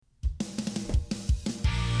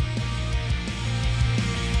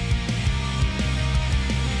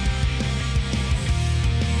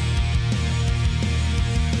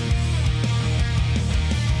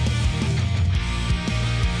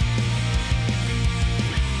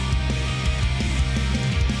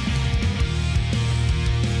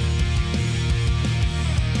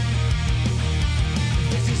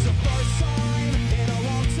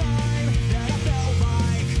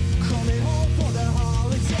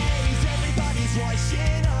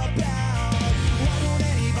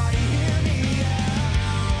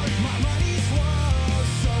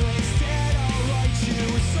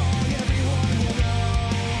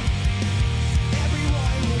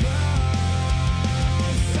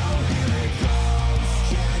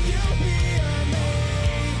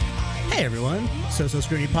So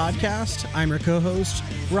Screwy podcast. I'm your co-host,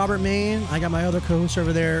 Robert Main. I got my other co-host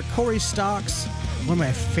over there, Corey Stocks. One of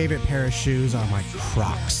my favorite pair of shoes are my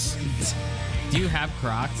Crocs. Do you have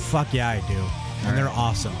Crocs? Fuck yeah, I do. And they're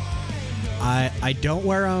awesome. I don't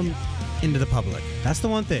wear them into the public. That's the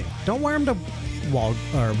one thing. Don't wear them to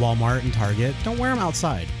Walmart and Target. Don't wear them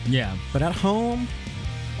outside. Yeah. But at home,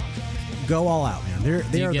 go all out, man. They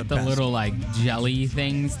Do you are get the best. little like jelly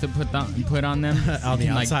things to put on them? On the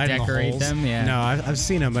You can, outside, like, decorate and the holes. them. Yeah. No, I've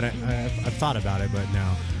seen them, but I've thought about it, but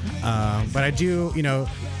no. But I do. You know,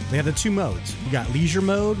 they have the two modes. You got leisure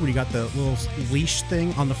mode, where you got the little leash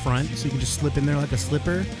thing on the front, so you can just slip in there like a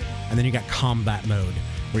slipper, and then you got combat mode,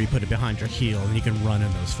 where you put it behind your heel and you can run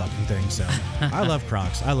in those fucking things. So I love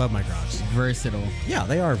Crocs. I love my Crocs. Versatile. Yeah,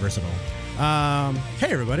 they are versatile.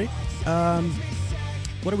 Hey everybody.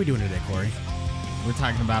 What are we doing today, Corey? We're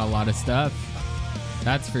talking about a lot of stuff.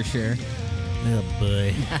 That's for sure. Oh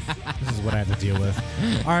boy. This is what I have to deal with.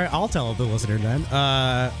 All right, I'll tell the listener then.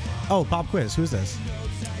 Pop quiz. Who's this?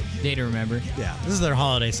 Day to remember. Yeah, this is their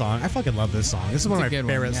holiday song. I fucking love this song. This is one of my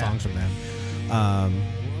favorite songs from them.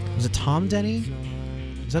 Was it Tom Denny?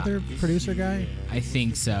 Is that their producer guy? I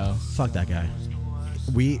think so. Fuck that guy.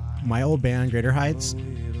 My old band, Greater Heights,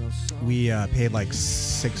 we paid like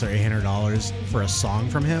 $600 or $800 for a song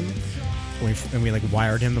from him, and we like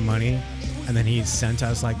wired him the money, and then he sent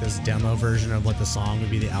us like this demo version of what the song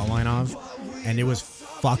would be the outline of, and it was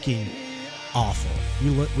fucking awful.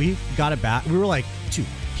 We got it back. We were like, dude,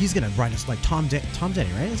 he's gonna write us like Tom Denny,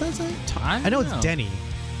 right? Is that his name? I know it's Denny.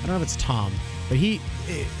 I don't know if it's Tom, but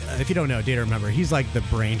if you don't know, Day to Remember, he's like the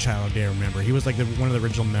brainchild of Day to Remember. He was like one of the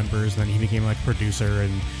original members, and then he became like producer,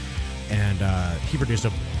 and he produced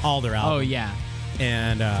all their albums. Oh yeah.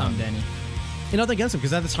 And Tom Denny. Nothing against him,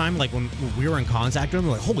 because at the time, like when we were in contact with him,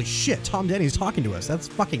 we were like, holy shit, Tom Denny's talking to us. That's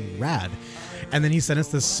fucking rad. And then he sent us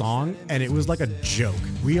this song, and it was like a joke.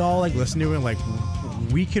 We all like listened to it, like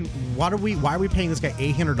why are we paying this guy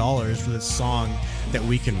 $800 for this song that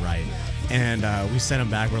we can write? And we sent him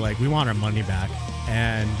back. We're like, we want our money back.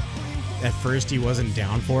 And at first he wasn't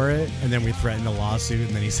down for it, and then we threatened a lawsuit,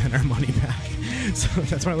 and then he sent our money back. So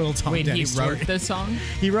that's my little Tom Denny story. Wait, he wrote the song?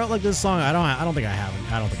 He wrote like this song. I don't think I have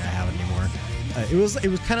it anymore. It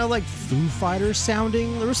was kind of like Foo Fighters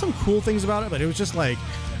sounding. There were some cool things about it, but it was just like,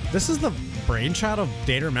 this is the brainchild of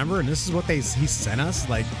Day to Remember, and this is what he sent us.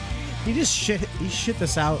 Like, he shit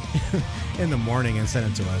this out in the morning and sent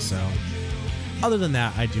it to us. So other than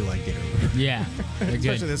that, I do like Day to Remember. Yeah, they're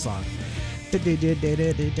especially good. this song. All right,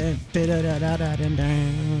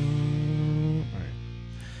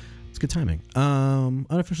 it's good timing.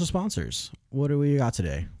 Unofficial sponsors. What do we got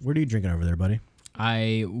today? What are you drinking over there, buddy?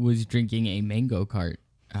 I was drinking a mango cart.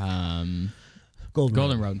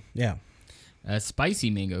 Golden Road. Yeah. A spicy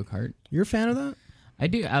mango cart. You're a fan of that? I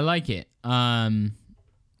do. I like it.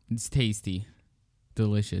 It's tasty.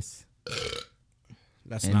 Delicious.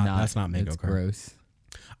 That's not mango it's cart. Gross.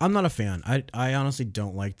 I'm not a fan. I honestly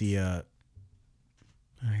don't like the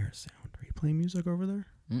I hear a sound. Are you playing music over there?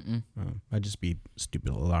 Mm-mm. Oh, I'd just be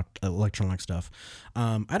stupid electronic stuff.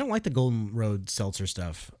 I don't like the Golden Road seltzer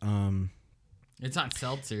stuff. It's not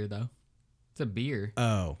seltzer though. It's a beer.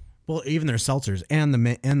 Oh. Well, even their seltzers and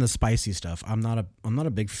the spicy stuff, I'm not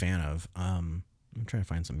a big fan of. I'm trying to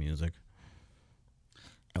find some music.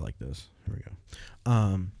 I like this. Here we go.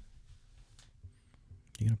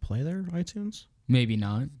 You gonna play there, iTunes? Maybe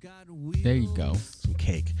not. There you go. Some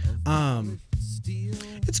cake.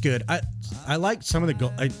 It's good. I like some of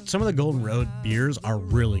the Golden Road beers are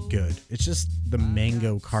really good. It's just the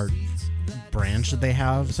mango cart branch that they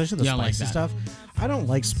have, especially the spicy stuff. I don't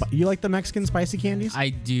like. You like the Mexican spicy candies? I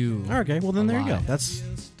do. Okay, well then there you go. It's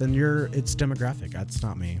demographic. That's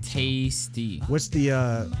not me. Tasty. What's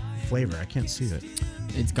the flavor? I can't see it.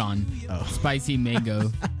 It's gone. Oh, spicy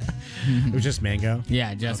mango. It was just mango.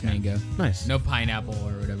 Yeah, just mango. Nice. No pineapple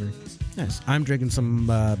or whatever. Nice. I'm drinking some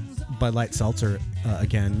Bud Light seltzer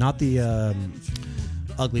again. Not the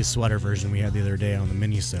ugly sweater version we had the other day on the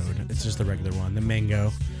mini-sode. It's just the regular one, the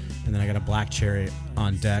mango. And then I got a black cherry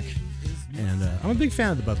on deck. And I'm a big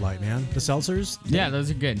fan of the Bud Light, man. The seltzers. Yeah,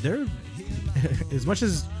 those are good. They're as much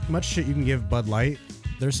shit you can give Bud Light.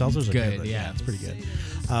 Their seltzers are good. Yeah, it's pretty good.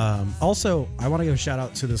 Also, I want to give a shout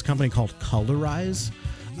out to this company called Colorize.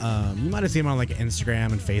 You might have seen them on like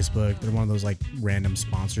Instagram and Facebook. They're one of those like random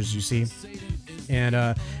sponsors you see.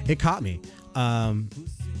 And it caught me.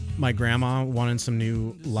 My grandma wanted some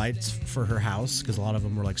new lights for her house because a lot of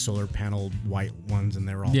them were like solar panel white ones and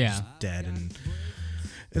they were all just dead.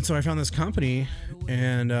 And so I found this company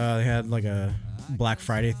and they had like a Black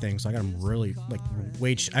Friday thing, so I got them really like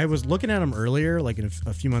way I was looking at them earlier, like in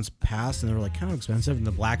a few months past, and they were like kind of expensive. And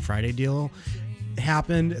the Black Friday deal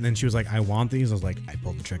happened, and then she was like, I want these. I was like, I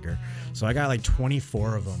pulled the trigger. So I got like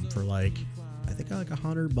 24 of them for like, I think like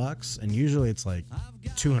 $100, and usually it's like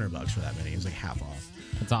 $200 for that many. It was like half off.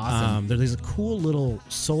 That's awesome. There's these cool little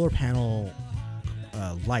solar panel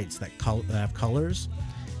lights that have colors,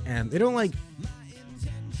 and they're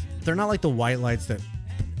not like the white lights that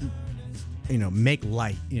make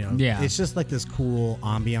light. Yeah. It's just like this cool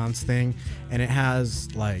ambiance thing, and it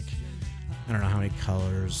has like, I don't know how many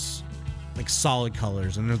colors, like solid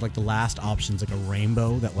colors, and there's like the last option's like a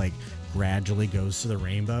rainbow that like gradually goes to the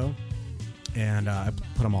rainbow, and I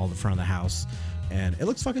put them all at the front of the house, and it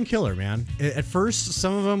looks fucking killer, man. At first,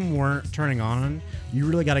 some of them weren't turning on. You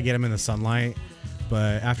really got to get them in the sunlight,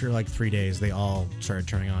 but after like 3 days, they all started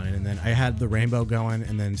turning on, and then I had the rainbow going,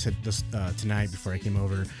 and then tonight before I came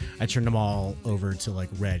over, I turned them all over to like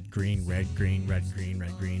red, green, red, green, red, green,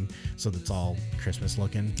 red, green, so that's all Christmas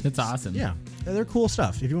looking. That's awesome. Yeah, they're cool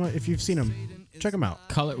stuff. If you've seen them, check them out.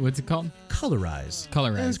 What's it called? Colorize.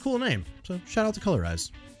 Colorize. It's a cool name. So shout out to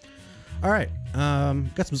Colorize. All right, I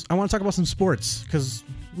want to talk about some sports because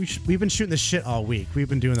we've been shooting this shit all week. We've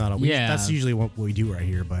been doing that all week. Yeah. That's usually what we do right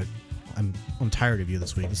here, but I'm tired of you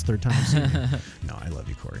this week. It's the third time I've seen you. No, I love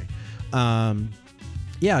you, Corey.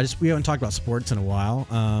 We haven't talked about sports in a while.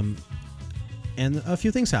 And a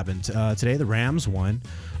few things happened. Today, the Rams won.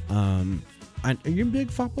 Are you a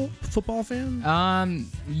big football fan?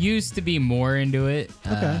 Used to be more into it.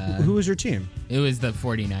 Okay. Who was your team? It was the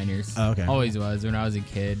 49ers. Oh, okay. Always was when I was a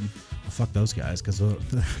kid. Well, fuck those guys because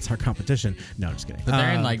that's our competition. No, just kidding. But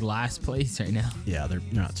they're in like last place right now. Yeah, they're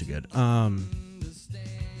not too good.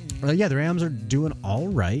 The Rams are doing all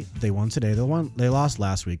right. They won today. They lost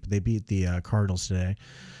last week, but they beat the Cardinals today.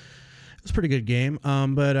 It was a pretty good game.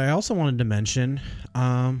 But I also wanted to mention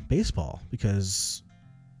baseball because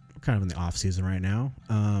we're kind of in the off season right now.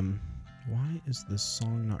 Why is this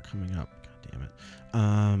song not coming up? God damn it.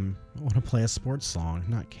 I want to play a sports song,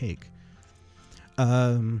 not cake.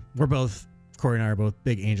 Corey and I are both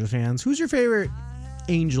big Angel fans. Who's your favorite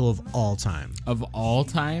Angel of all time? Of all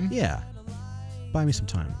time? Yeah. Buy me some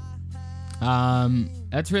time.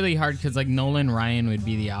 That's really hard because like Nolan Ryan would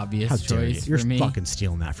be the obvious choice You're for me. fucking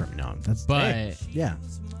stealing that from me. No, yeah.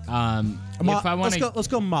 If I want to, let's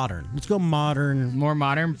go modern. Let's go modern. More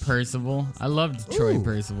modern. Percival. I loved Troy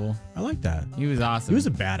Percival. I like that. He was awesome. He was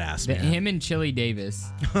a badass man. Him and Chili Davis.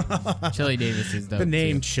 Chili Davis is dope. The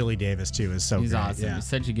name too. Chili Davis too is so He's great. awesome. Yeah. He's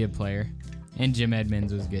such a good player. And Jim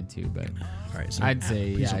Edmonds was good too. But all right, so I'd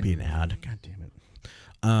say please don't be an ad. God damn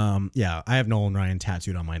it. Yeah, I have Nolan Ryan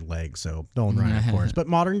tattooed on my leg, so Nolan Ryan, of course. But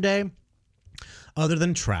modern day, other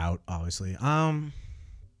than Trout, obviously.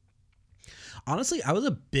 Honestly, I was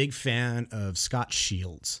a big fan of Scott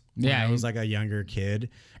Shields. When I was like a younger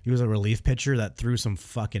kid. He was a relief pitcher that threw some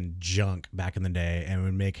fucking junk back in the day and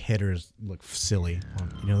would make hitters look silly.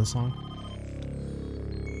 You know the song?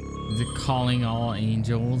 Is it Calling All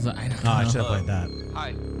Angels? I don't know. Oh, I should have played that.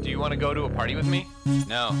 Hi, do you want to go to a party with me?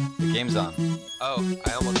 No, the game's on. Oh,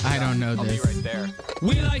 I don't know I'll this. be right there.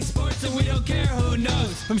 We like sports and we don't care who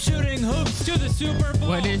knows. From shooting hoops to the Super Bowl.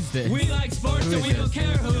 What is this? We like sports Who and is we don't this?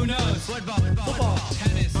 care who knows. Football,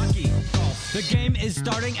 tennis, hockey, golf. The game is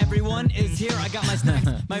starting. Everyone is here. I got my snacks,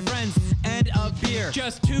 my friends, and a beer.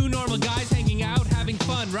 Just two normal guys hanging out, having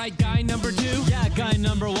fun, right? Guy number two? Yeah, guy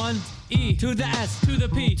number one. E To the S. to the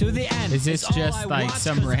P To the N. Is this It's all just I like watch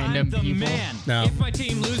some 'cause random I'm the people? Man. No. If my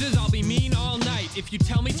team loses, I'll be mean all night. If you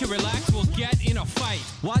tell me to relax, we'll get in a fight.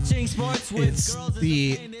 Watching sports with It's girls is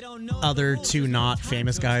the pain. They don't know other the two rules. not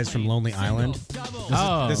famous guys from Lonely Island.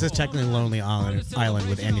 Oh. This is technically Lonely Island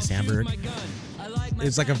with Andy Samberg.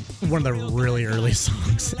 It's like one of the really early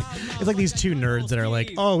songs. It's like these two nerds that are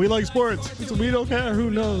like, oh, we like sports. We don't care. Who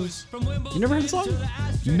knows? You never heard the song?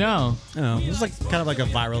 No. Oh, it was like kind of like a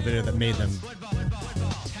viral video that made them,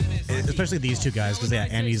 especially these two guys, because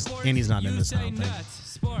Andy's not in this. I don't think.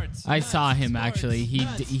 I saw him actually.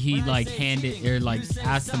 He like handed or like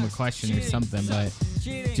asked him a question or something, but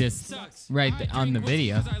just right on the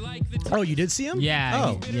video. Oh, you did see him? Yeah.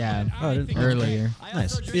 Oh, Yeah. Oh, I didn't- Earlier.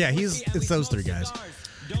 Nice. Yeah, it's those three guys.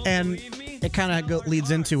 And it kind of leads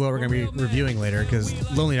into what we're going to be reviewing later, because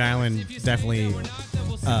Lonely Island definitely,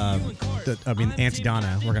 Aunty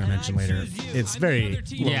Donna, we're going to mention later. It's very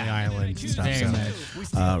Lonely Island stuff. Very So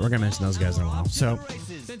much. we're going to mention those guys in a while. So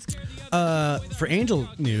for Angel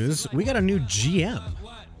news, we got a new GM,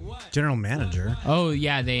 general manager. Oh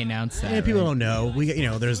yeah, they announced that. And people right? don't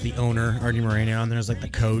know. There's the owner, Artie Moreno, and there's like the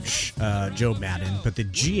coach, Joe Madden. But the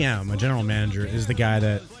GM, a general manager, is the guy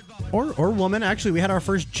that, or woman. Actually, we had our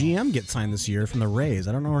first GM get signed this year from the Rays.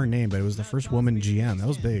 I don't know her name, but it was the first woman GM. That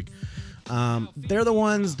was big. They're the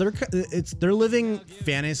ones. They're living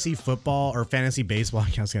fantasy football or fantasy baseball.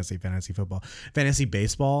 I was gonna say fantasy football, fantasy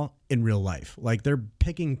baseball in real life. Like they're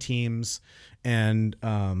picking teams. And do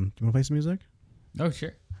you want to play some music? Oh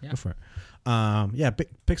sure, yeah. Go for it. Yeah,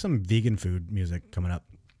 pick some vegan food music coming up.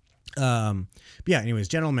 But yeah. Anyways,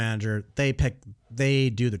 general manager. They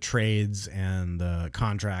do the trades and the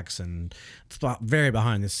contracts and it's very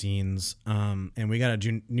behind the scenes. And we got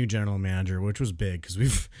a new general manager, which was big because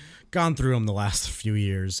we've gone through him the last few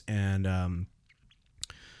years. And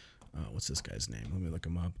what's this guy's name? Let me look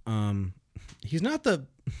him up. He's not the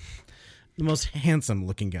most handsome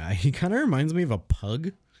looking guy. He kind of reminds me of a pug.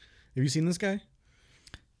 Have you seen this guy?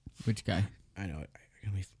 Which guy? I know.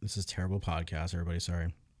 This is terrible podcast. Everybody,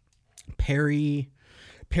 sorry. Perry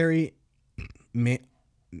Mina,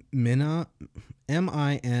 Minasan.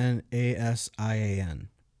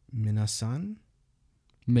 Minasan?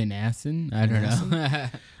 Minasan? I don't know.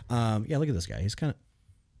 Yeah, look at this guy.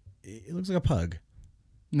 He looks like a pug.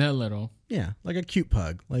 No, little. Yeah, like a cute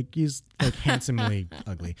pug. Like he's like handsomely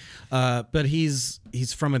ugly. But he's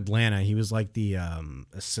from Atlanta. He was like the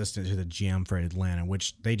assistant to the GM for Atlanta,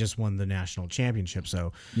 which they just won the national championship.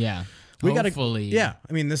 So yeah, we hopefully. Yeah,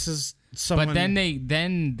 I mean this is someone. But then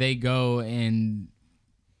they go and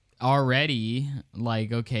already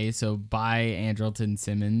like okay, so buy Andrelton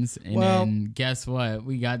Simmons, and then guess what?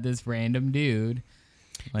 We got this random dude.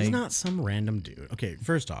 Like, he's not some random dude. Okay,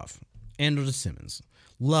 first off, Andrelton Simmons.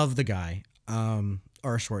 Love the guy.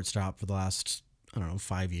 Our shortstop for the last,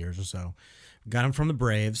 5 years or so. Got him from the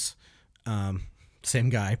Braves. Same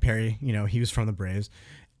guy, Perry, he was from the Braves.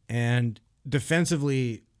 And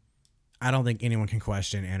defensively, I don't think anyone can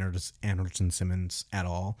question Andrelton Simmons at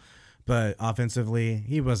all. But offensively,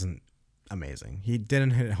 he wasn't amazing. He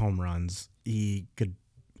didn't hit home runs. He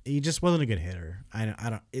just wasn't a good hitter.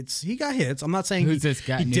 He got hits. I'm not saying who's this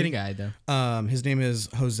guy? New guy though. His name is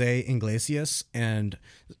Jose Iglesias. And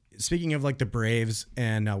speaking of like the Braves,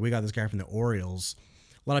 and we got this guy from the Orioles.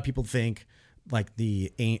 A lot of people think like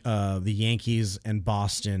the Yankees and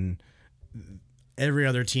Boston, every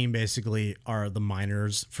other team basically are the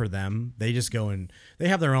minors for them. They just go and they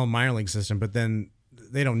have their own minor league system, but then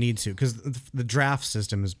they don't need to because the draft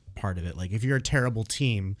system is part of it. Like if you're a terrible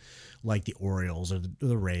team like the Orioles or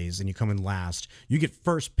the Rays and you come in last, you get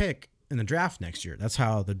first pick in the draft next year. That's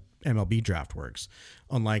how the MLB draft works.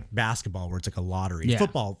 Unlike basketball where it's like a lottery. Yeah.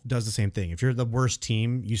 Football does the same thing. If you're the worst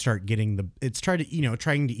team, you start getting trying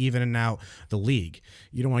to even out the league.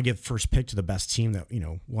 You don't want to give first pick to the best team that,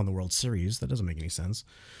 won the World Series. That doesn't make any sense.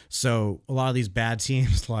 So a lot of these bad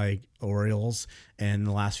teams like Orioles and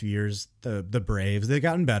the last few years, the Braves, they've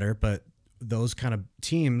gotten better, but those kind of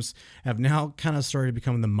teams have now kind of started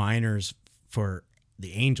becoming the minors for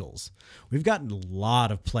the Angels. We've gotten a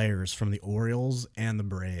lot of players from the Orioles and the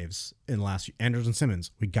Braves in the last few. Andrelton Simmons,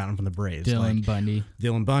 we got him from the Braves. Dylan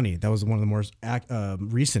Bundy. That was one of the more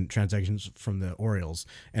recent transactions from the Orioles.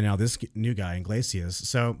 And now this new guy, Iglesias.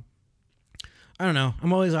 So, I don't know.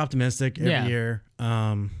 I'm always optimistic every year.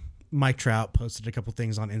 Mike Trout posted a couple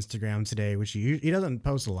things on Instagram today, which he doesn't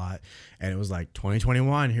post a lot. And it was like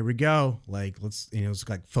 2021, here we go. Like, it's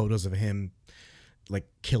like photos of him, like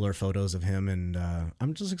killer photos of him. And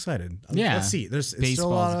I'm just excited. Yeah. Let's see. It's still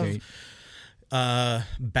a lot of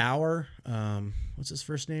Bauer. What's his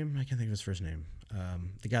first name? I can't think of his first name.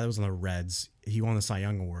 The guy that was on the Reds. He won the Cy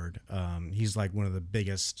Young Award. He's like one of the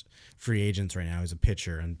biggest free agents right now. He's a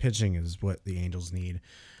pitcher, and pitching is what the Angels need.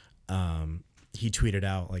 He tweeted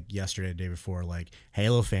out like yesterday, the day before, like,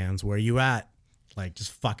 Halo fans, where you at? Like,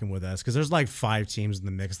 just fucking with us. Because there's like 5 teams in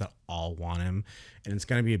the mix that all want him. And it's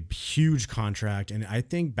going to be a huge contract. And I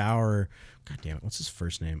think Bauer, God damn it, what's his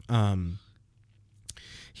first name?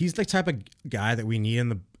 He's the type of guy that we need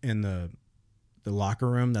in the locker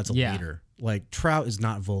room that's a leader. Like, Trout is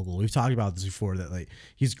not vocal. We've talked about this before, that like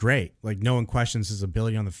he's great. Like, no one questions his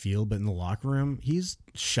ability on the field, but in the locker room, he's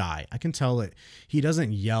shy. I can tell that he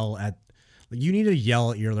doesn't yell at. Like, you need to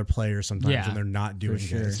yell at your other players sometimes when they're not doing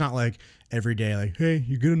good. It's not like every day, like, hey,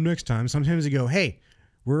 you get them next time. Sometimes you go, hey,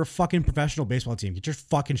 we're a fucking professional baseball team. Get your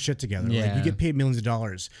fucking shit together. Yeah. Like, you get paid millions of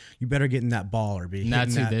dollars. You better get in that ball or be. And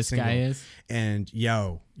that's who this single. guy is. And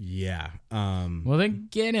yeah. Well, then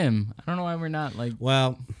get him. I don't know why we're not like.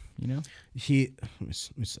 Well, Let me see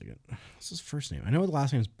a second. What's his first name? I know the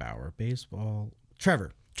last name is Bauer. Baseball.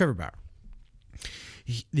 Trevor Bauer.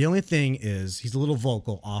 The only thing is he's a little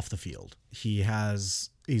vocal off the field. He's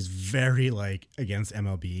very like against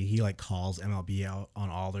MLB. He like calls MLB out on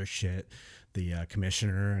all their shit, the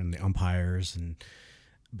commissioner and the umpires, and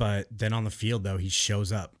But then on the field, though, he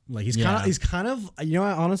shows up. Like he's Yeah. kind of, you know,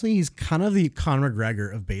 honestly, he's kind of the Conor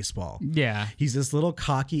McGregor of baseball. Yeah. He's this little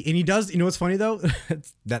cocky, and he does. You know what's funny though?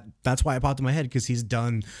 That's why it popped in my head, because he's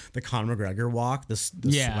done the Conor McGregor walk, the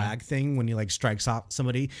swag thing when he like strikes out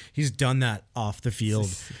somebody. He's done that off the field,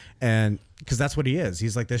 and because that's what he is.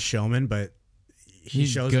 He's like this showman, but he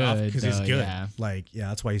shows it off because he's good. Yeah. Like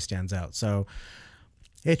that's why he stands out. So.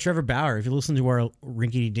 Hey, Trevor Bauer, if you listen to our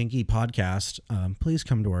Rinky Dinky podcast, please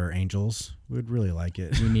come to our Angels. We'd really like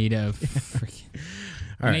it. We need a freaking...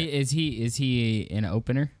 All right. Is he an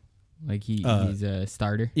opener? Like he's a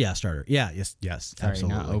starter? Yeah, starter. Yeah, yes, Sorry,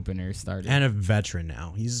 absolutely. not opener, starter. And a veteran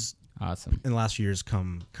now. He's awesome. in the last few years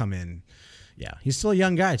come in. Yeah, he's still a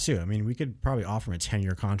young guy too. I mean, we could probably offer him a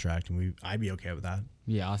 10-year contract, and I'd be okay with that.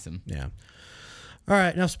 Yeah, awesome. Yeah. All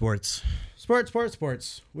right, enough sports.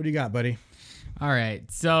 Sports. What do you got, buddy? All right,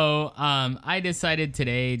 so I decided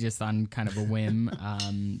today, just on kind of a whim,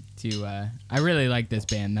 I really like this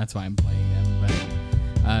band. That's why I'm playing them.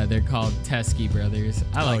 But they're called Teskey Brothers.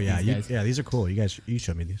 I like these guys. These are cool. You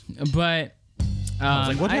showed me these. But I was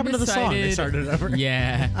like, what happened to the song? They started it over.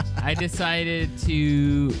 Yeah, I decided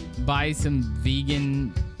to buy some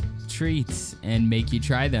vegan treats and make you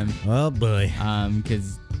try them. Oh boy.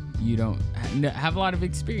 Because you don't have a lot of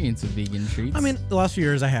experience with vegan treats. I mean, the last few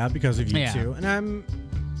years I have because of you too. And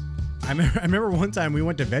I remember one time we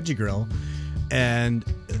went to Veggie Grill, and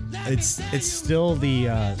it's still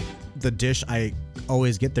the dish I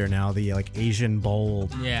always get there now, the like Asian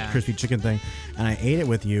bowl crispy chicken thing, and I ate it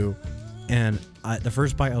with you. And the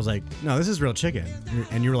first bite, I was like, no, this is real chicken.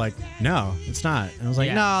 And you were like, no, it's not. And I was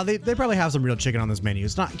like, no, they probably have some real chicken on this menu.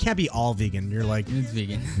 It can't be all vegan. You're like, it's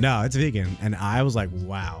vegan. No, it's vegan. And I was like,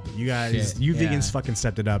 wow, you guys, vegans fucking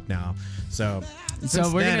stepped it up now. So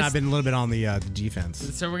since then, I've been a little bit on the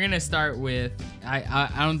defense. So we're going to start with,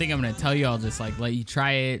 I don't think I'm going to tell you. I'll just like let you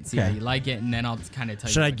try it, see how you like it, and then I'll kind of tell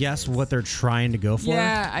you. Should I guess what they're trying to go for?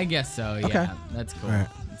 Yeah, I guess so. Yeah, okay. That's cool. All right.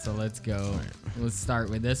 So let's go. Let's start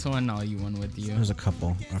with this one. I'll eat one with you. There's a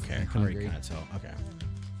couple. Okay, I can hungry. kind of tell. Okay.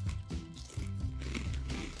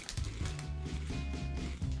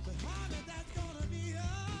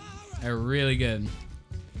 They're really good.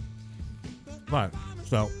 But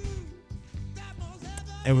so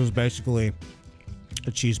it was basically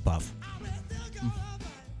a cheese puff.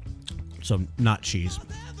 So not cheese.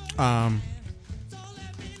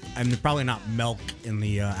 And they're probably not milk in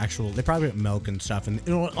the actual. They probably put milk and stuff. And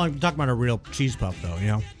you know, I'm talking about a real cheese puff, though. You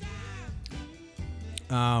know.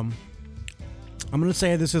 I'm gonna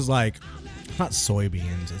say this is like, it's not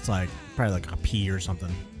soybeans. It's like probably like a pea or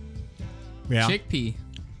something. Yeah. Chickpea.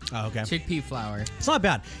 Oh, okay. Chickpea flour. It's not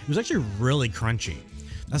bad. It was actually really crunchy.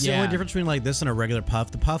 That's the only difference between like this and a regular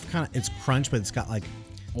puff. The puff kind of, it's crunch, but it's got like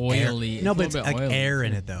oily. Air. No, but it's like oily. Air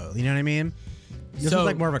in it though. You know what I mean? This is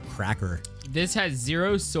like more of a cracker. This has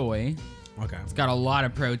 0 soy. Okay. It's got a lot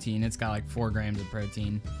of protein. It's got like 4 grams of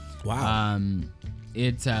protein. Wow.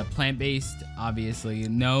 It's plant-based, obviously.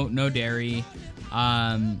 No dairy.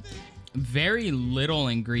 Very little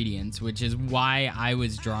ingredients, which is why I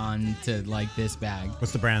was drawn to like this bag.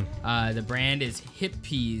 What's the brand? The brand is Hip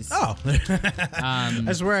Peas. Oh.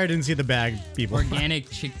 I swear I didn't see the bag, people. Organic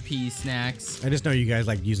chickpea snacks. I just know you guys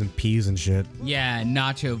like using peas and shit. Yeah,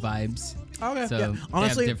 nacho vibes. Okay. So yeah.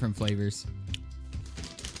 Honestly, they have different flavors.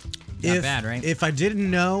 Not bad, right? If I didn't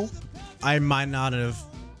know, I might not have.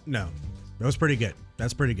 No, that was pretty good.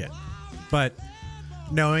 That's pretty good. But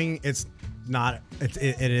knowing it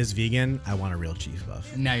is vegan, I want a real cheese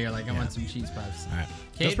puff. Now you're like, I want some cheese puffs. All right.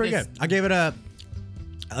 That's pretty good. I gave it a,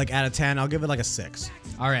 like out of 10, I'll give it like a 6.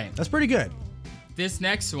 All right. That's pretty good. This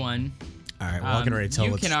next one. All right. Well, I can already tell.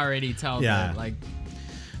 You can already tell. Yeah. That, like.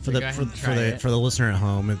 For the listener at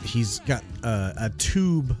home, he's got a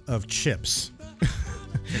tube of chips.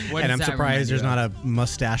 And I'm surprised there's not a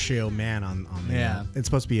mustachio man on the. Yeah. It's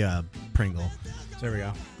supposed to be a Pringle. So there we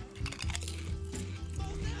go.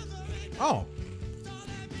 Oh.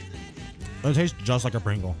 It tastes just like a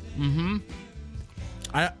Pringle. Mm-hmm.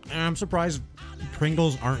 I'm surprised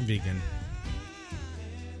Pringles aren't vegan.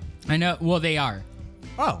 I know. Well, they are.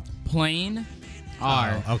 Oh. Plain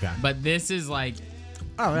are. Oh, okay. But this is like.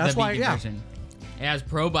 Oh, that's why. Yeah. Version. It has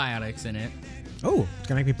probiotics in it. Oh, it's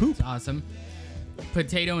gonna make me poop. It's awesome.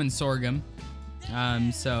 Potato and sorghum.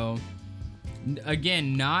 So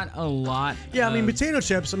again, not a lot. Yeah, I mean potato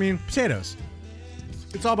chips. I mean potatoes.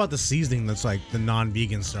 It's all about the seasoning. That's like the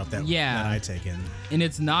non-vegan stuff that I take in. And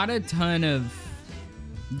it's not a ton of.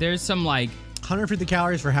 There's some like 150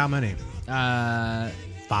 calories for how many?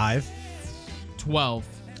 5. 12.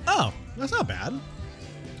 Oh, that's not bad.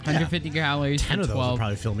 150 calories 10 for of those 12. would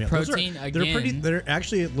probably fill me up. Protein, They're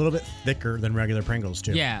actually a little bit thicker than regular Pringles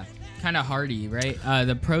too. Yeah, kind of hearty, right?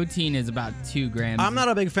 The protein is about 2 grams. I'm not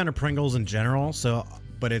a big fan of Pringles in general,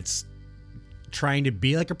 but it's trying to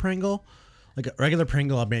be like a Pringle. Like a regular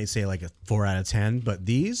Pringle, I may say like a 4 out of 10, but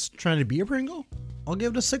these, trying to be a Pringle, I'll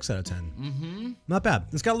give it a 6 out of 10. Mm-hmm. Not bad.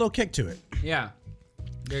 It's got a little kick to it. Yeah.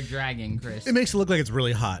 They're dragging, Chris. It makes it look like it's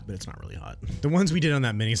really hot, but it's not really hot. The ones we did on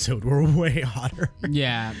that mini-sode were way hotter.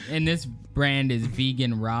 Yeah, and this brand is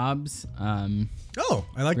Vegan Rob's. Oh,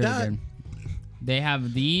 I like really that. good. They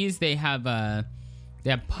have these. They have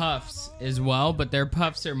puffs as well, but their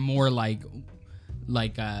puffs are more like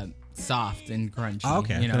soft and crunchy. Oh,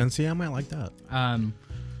 okay, you know? then see, I might like that.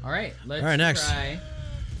 All right, let's next. try.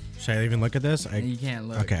 Should I even look at this? You can't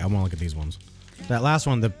look. Okay, I want to look at these ones. That last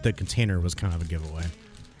one, the container was kind of a giveaway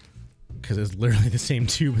because it's literally the same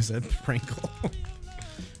tube as a Pringle. All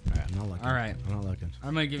right, I'm not looking. All right. I'm not looking.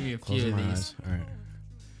 I'm gonna give you a few Closing of my these. eyes. All right.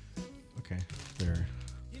 Okay, they're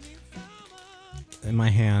in my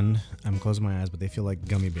hand. I'm closing my eyes, but they feel like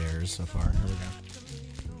gummy bears so far. Here we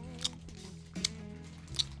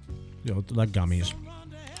go. Yo, like gummies.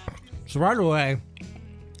 So right away,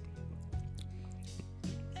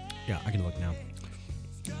 yeah, I can look now.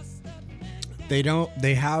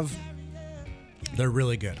 They're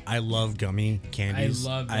really good. I love gummy candies. I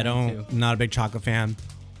love them too. Not a big chocolate fan.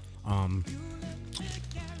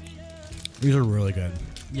 These are really good.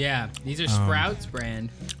 Yeah, these are Sprouts brand.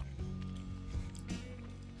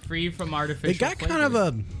 Free from artificial They got kind of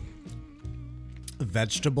a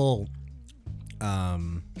vegetable,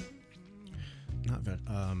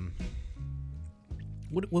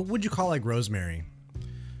 what would you call like rosemary?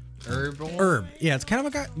 Herb. Yeah, it's kind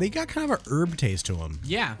of they got kind of an herb taste to them.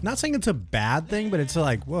 Yeah. Not saying it's a bad thing, but it's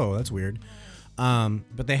like, whoa, that's weird.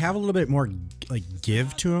 But they have a little bit more like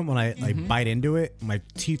give to them. When I bite into it, my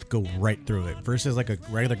teeth go right through it. Versus like a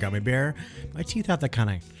regular gummy bear, my teeth have to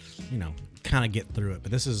kind of get through it.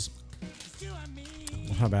 But this is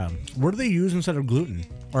how bad. What do they use instead of gluten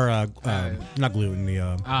or not gluten?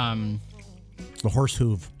 The horse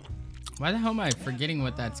hoof. Why the hell am I forgetting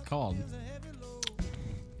what that's called?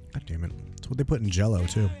 God damn it! It's what they put in Jell-O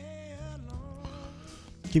too.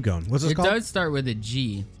 Keep going. What's this called? It does start with a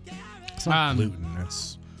G. It's not gluten.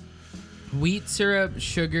 That's wheat syrup,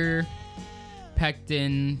 sugar,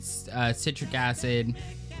 pectin, citric acid,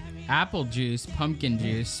 apple juice, pumpkin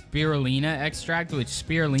juice, spirulina extract, which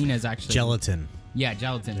spirulina is actually gelatin. Yeah,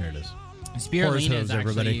 gelatin. There it is. Spirulina is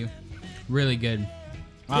actually really good.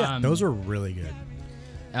 Yeah, those are really good.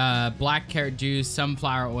 Black carrot juice,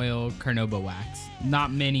 sunflower oil, carnauba wax.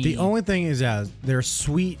 Not many. The only thing is that they're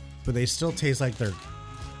sweet, but they still taste like they're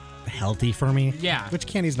healthy for me. Yeah. Which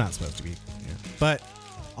candy's not supposed to be. Yeah. But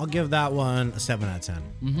I'll give that one a 7 out of 10.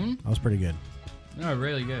 Mm-hmm. That was pretty good. Oh,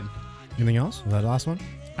 really good. Anything else? Was that the last one?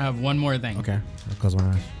 I have one more thing. Okay. I'll close my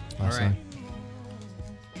eyes. Last All right. one.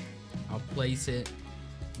 I'll place it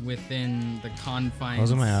within the confines.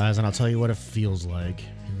 Close my eyes and I'll tell you what it feels like.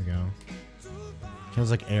 Here we go.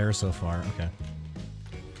 Feels like air so far. Okay.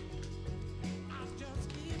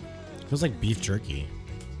 Feels like beef jerky.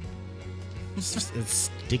 It's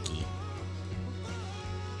sticky.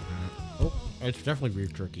 Oh, it's definitely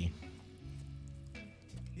beef jerky.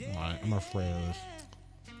 Alright, I'm afraid of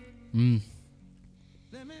this.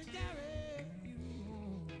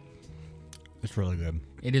 It's really good.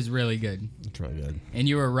 It is really good. It's really good. And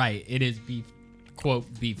you were right. It is beef, quote,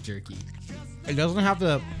 beef jerky. It doesn't have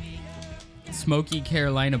to. Smoky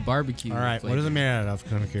Carolina barbecue. All right, flavor. what is it made out of?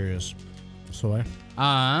 Kind of curious. Soy?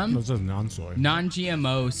 This is non-soy.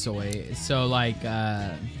 Non-GMO soy. So like,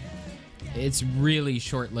 it's really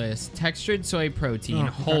short list. Textured soy protein,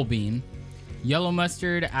 whole bean, yellow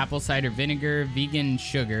mustard, apple cider vinegar, vegan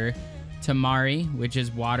sugar, tamari, which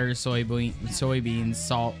is water, soybeans,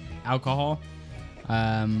 salt, alcohol,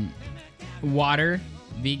 water,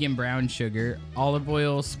 vegan brown sugar, olive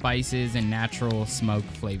oil, spices, and natural smoke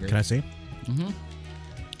flavor. Can I see? Mm-hmm.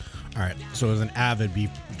 All right. So as an avid beef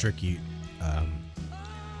jerky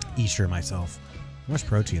eater myself, how much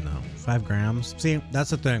protein though? 5 grams. See, that's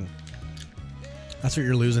the thing. That's what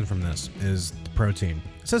you're losing from this is the protein.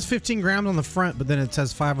 It says 15 grams on the front, but then it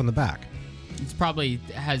says 5 on the back. It's probably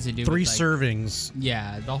has to do 3 with like, servings.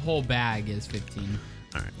 Yeah, the whole bag is 15.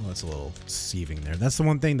 All right. Well, that's a little deceiving there. That's the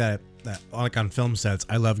one thing that like on film sets,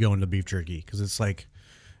 I love going to beef jerky because it's like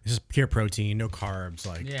it's just pure protein, no carbs,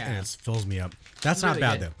 like and it fills me up. That's not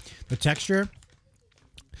bad though. The texture,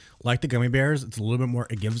 like the gummy bears, it's a little bit more.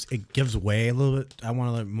 It gives way a little bit. I want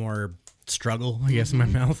a little more struggle, I guess, in my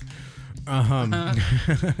mouth.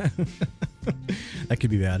 That could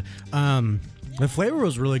be bad. The flavor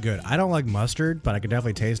was really good. I don't like mustard, but I could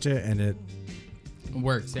definitely taste it, and it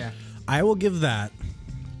works. Yeah. I will give that.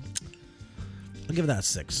 I'll give that a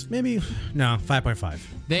 6. Maybe no 5.5.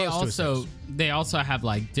 They also have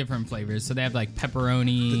like different flavors. So they have like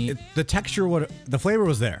pepperoni. The texture, the flavor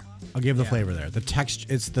was there. I'll give the flavor there. The texture,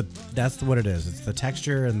 that's what it is. It's the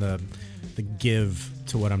texture and the give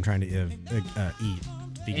to what I'm trying to eat.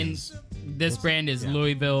 Vegans. And this brand is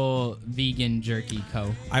Louisville Vegan Jerky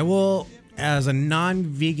Co. I will, as a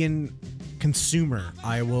non-vegan consumer,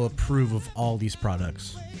 I will approve of all these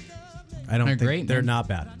products. I don't think great, they're man. not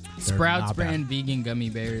bad. They're Sprouts not brand bad. vegan gummy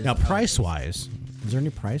bears. Now, price-wise, is there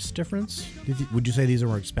any price difference? Would you say these are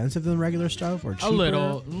more expensive than regular stuff or cheaper? A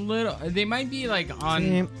little. They might be like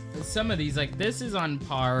on some of these. Like this is on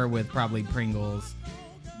par with probably Pringles.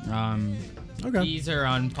 Okay. These are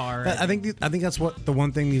on par. I think that's what the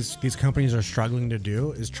one thing these companies are struggling to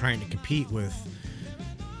do is trying to compete with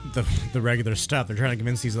the regular stuff. They're trying to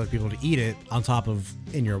convince these other people to eat it on top of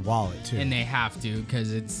in your wallet too. And they have to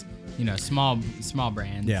because it's small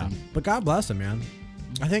brands. Yeah, but God bless them, man.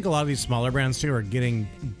 I think a lot of these smaller brands too are getting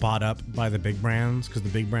bought up by the big brands because the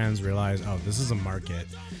big brands realize, oh, this is a market,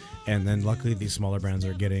 and then luckily these smaller brands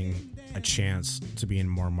are getting a chance to be in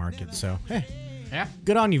more markets. So hey, Yeah.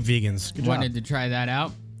 good on you, vegans. Good Wanted job. to try that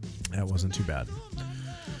out. That wasn't too bad.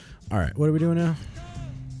 All right, what are we doing now?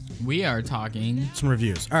 We are talking Some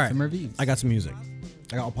reviews. All right, some reviews. I got some music.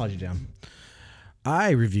 I'll pause you down.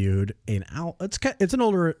 I reviewed an album. It's an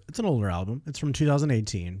older album. It's from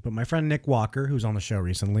 2018. But my friend Nick Walker, who's on the show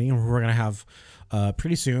recently, and we're gonna have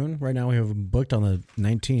pretty soon. Right now we have him booked on the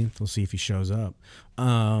 19th. We'll see if he shows up.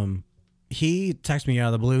 He texted me out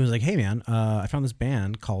of the blue. He's like, "Hey man, I found this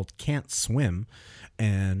band called Can't Swim,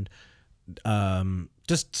 and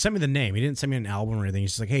just send me the name." He didn't send me an album or anything.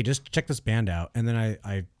 He's just like, "Hey, just check this band out." And then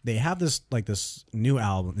they have this new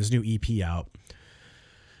album, this new EP out,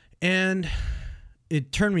 and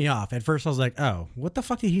it turned me off. At first I was like, oh, what the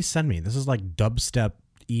fuck did he send me? This is like dubstep,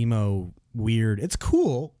 emo, weird. It's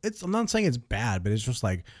cool. I'm not saying it's bad, but it's just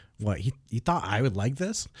like, what, he thought I would like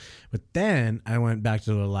this? But then I went back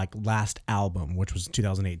to the last album, which was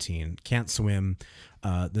 2018, Can't Swim.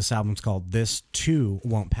 This album's called This Too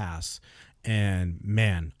Won't Pass. And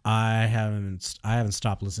man, I haven't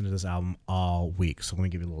stopped listening to this album all week. So let me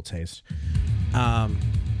give you a little taste.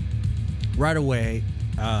 Right away,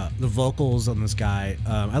 the vocals on this guy.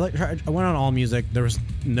 I went on AllMusic. There was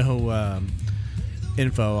no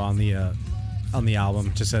info on the album.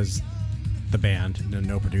 It just says the band.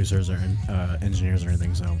 No producers or engineers or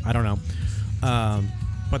anything. So I don't know.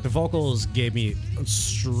 But the vocals gave me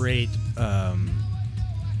straight.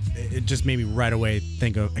 It just made me right away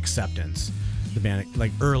think of Acceptance, the band,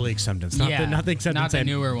 like early Acceptance, not the Acceptance, not the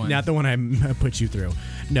newer one, not the one I put you through.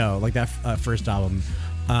 No, like that first album.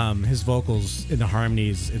 His vocals in the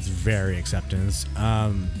harmonies, it's very Acceptance.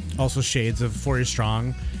 Also shades of 4 Year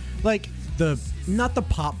Strong, like not the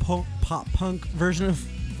pop punk version of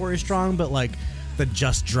 4 Year Strong, but like the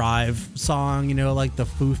Just Drive song, like the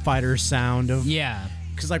Foo Fighters sound of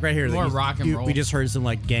Because like right here, more rock and roll. We just heard some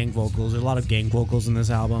like gang vocals. There's a lot of gang vocals in this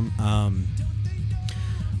album.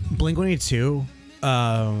 Blink-182,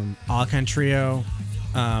 Alkaline Trio,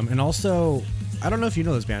 and also I don't know if you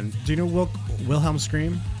know this band. Do you know Wilhelm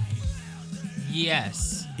Scream?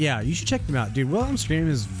 Yes. Yeah, you should check them out, dude. Wilhelm Scream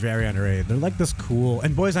is very underrated. They're like this cool,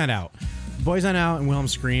 and Boys Night Out and Wilhelm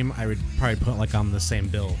Scream, I would probably put like on the same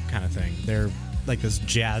bill kind of thing. They're like this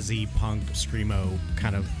jazzy punk screamo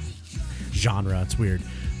kind of genre. It's weird.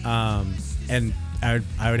 And I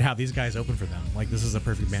would have these guys open for them. Like this is a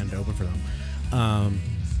perfect band to open for them.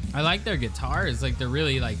 I like their guitars. Like they're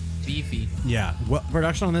really like beefy. Yeah. Well,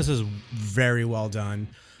 production on this is very well done.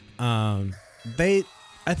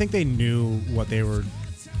 I think they knew what they were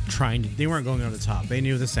trying to. They weren't going over the top. They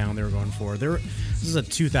knew the sound they were going for. This is a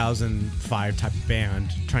 2005 type of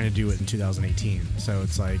band trying to do it in 2018. So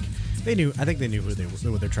it's like they knew. I think they knew what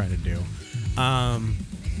they're trying to do.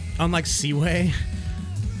 Unlike Seaway,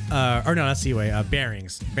 or no, not Seaway.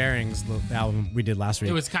 Bearings, the album we did last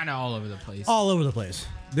week. It was kind of all over the place. All over the place.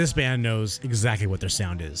 This band knows exactly what their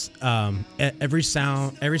sound is. Every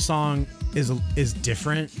song is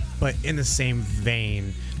different, but in the same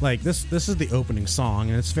vein. Like this is the opening song,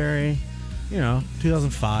 and it's very,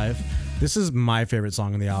 2005. This is my favorite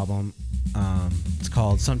song on the album. It's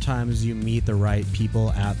called "Sometimes You Meet the Right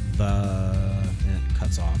People at the." And it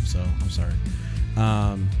cuts off, so I'm sorry.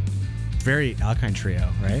 Very Alkaline Trio,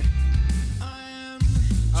 right?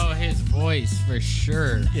 Oh, his voice for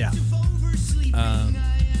sure. Yeah.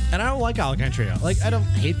 And I don't like Alkaline Trio. Like, I don't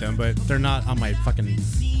hate them, but they're not on my fucking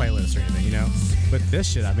playlist or anything, But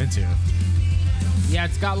this shit I'm into. Yeah,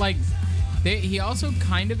 it's got like He also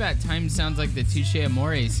kind of at times sounds like the Touche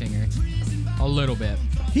Amore singer. A little bit.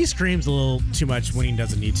 He screams a little too much when he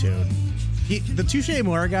doesn't need to. The Touche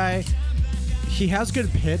Amore guy, he has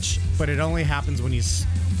good pitch, but it only happens when he's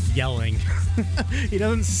yelling. He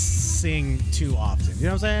doesn't sing too often. You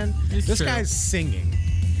know what I'm saying? This guy's singing.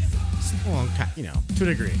 Well, you know, to a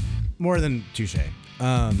degree. More than Touche.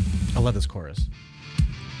 I love this chorus.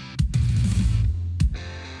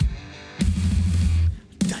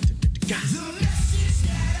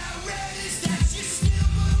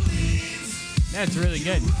 That's really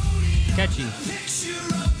good. Catchy.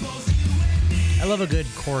 I love a good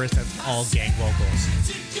chorus that's all gang vocals.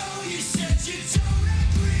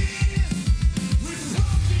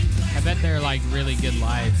 I bet they're like really good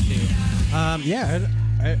live too. Yeah,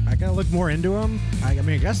 I gotta look more into them. I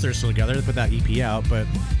mean, I guess they're still together. They put that EP out, but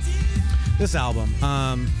this album,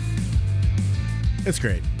 it's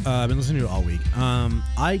great. I've been listening to it all week.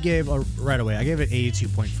 I gave right away. I gave it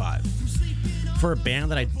 82.5 for a band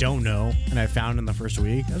that I don't know and I found in the first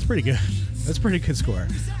week. That's pretty good. That's a pretty good score.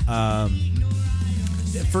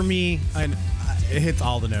 For me, it hits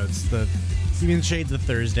all the notes. Even shades of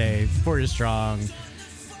Thursday, 4 Years Strong.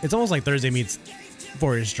 It's almost like Thursday meets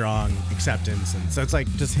 4 Years Strong, Acceptance, and so it's like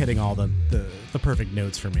just hitting all the perfect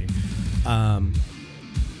notes for me.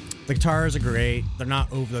 The guitars are great. They're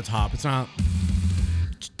not over the top. It's not,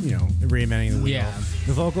 you know, reinventing the wheel. Yeah.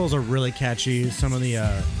 The vocals are really catchy. Some of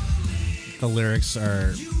the lyrics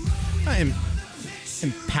are not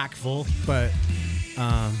impactful, but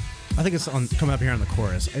I think it's coming up here on the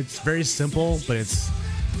chorus. It's very simple, but it's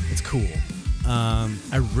cool.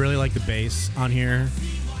 I really like the bass on here.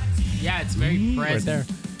 Yeah, it's very present. Right there.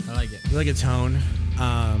 I like it. Really good tone.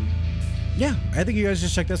 Yeah, I think you guys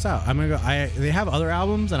just check this out. I'm gonna go. They have other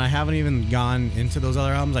albums, and I haven't even gone into those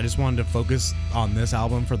other albums. I just wanted to focus on this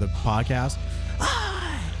album for the podcast.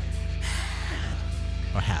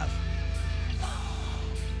 Or have.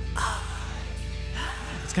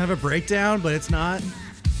 It's kind of a breakdown, but it's not.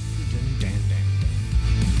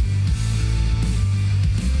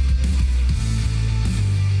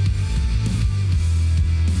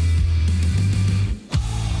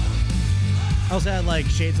 I also had like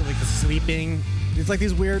shades of like the sleeping. It's like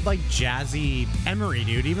these weird like jazzy Emery,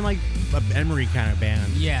 dude. Even like a Emery kind of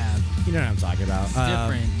band. Yeah. You know what I'm talking about. It's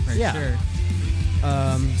different for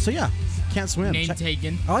sure. So yeah, Can't Swim. Name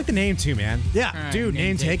Taken. I like the name too, man. Yeah, right, dude,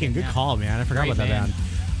 Name Taken. Good call, man. I forgot Great about that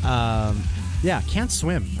band. Yeah, Can't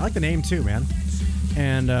Swim. I like the name too, man.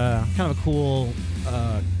 And kind of a cool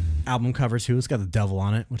album cover too. It's got the devil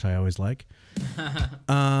on it, which I always like.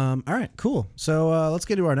 All right, cool. So let's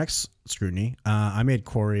get to our next scrutiny. I made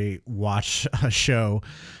Corey watch a show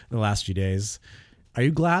in the last few days. Are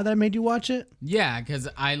you glad that I made you watch it? Yeah, because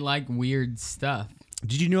I like weird stuff.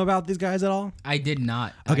 Did you know about these guys at all? I did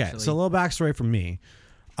not. Okay, actually. so a little backstory from me.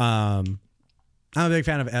 I'm a big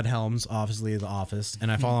fan of Ed Helms, obviously The Office,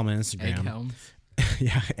 and I follow him on Instagram. Egg Helms.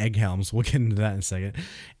 Yeah, Egg Helms. We'll get into that in a second.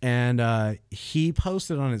 And he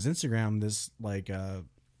posted on his Instagram this like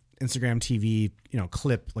Instagram TV,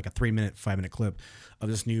 clip, like a 3-minute, 5-minute clip of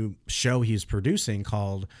this new show he's producing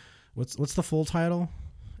called what's the full title?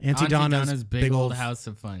 Aunty Donna's Big Old House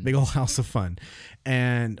of Fun. Big Old House of Fun.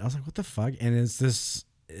 And I was like, what the fuck? And it's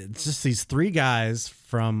just these 3 guys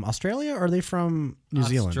from Australia, or are they from New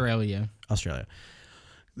Zealand? Australia.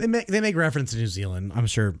 They make reference to New Zealand. I'm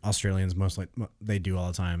sure Australians they do all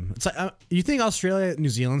the time. It's like you think Australia, New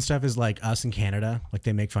Zealand stuff is like us in Canada, like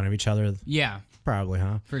they make fun of each other. Yeah, probably,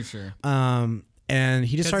 huh? For sure. And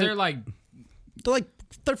he just started.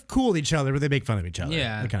 They're cool with each other, but they make fun of each other.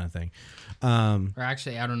 Yeah, that kind of thing. Or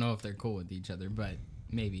actually, I don't know if they're cool with each other, but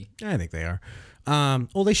maybe. I think they are.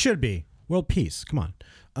 Well, they should be. World peace. Come on.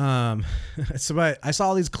 But I saw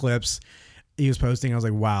all these clips he was posting. I was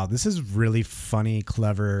like, wow, this is really funny,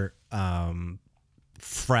 clever,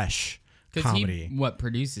 fresh comedy. He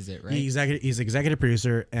produces it, right? He's executive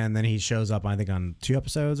producer, and then he shows up, I think, on 2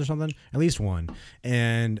 episodes or something, at least 1.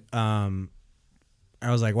 And I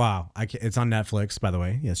was like, wow, it's on Netflix, by the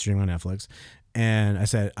way. Yeah, streaming on Netflix. And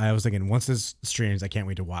I was thinking, once this streams, I can't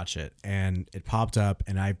wait to watch it. And it popped up,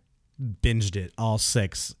 and I binged it all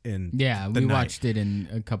 6 in we watched it in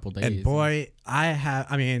a couple days. And boy,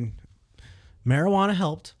 marijuana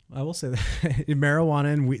helped. I will say that.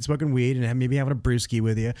 Marijuana and smoking weed and maybe having a brewski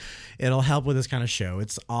with you, it'll help with this kind of show.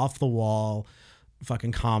 It's off the wall,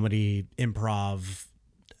 fucking comedy, improv.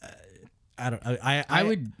 I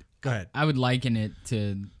would go ahead. I would liken it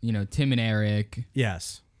to Tim and Eric.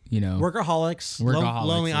 Yes. Workaholics,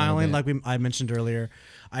 Lonely Island, like I mentioned earlier.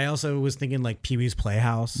 I also was thinking like Pee-wee's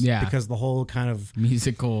Playhouse, because the whole kind of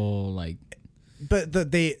musical, like but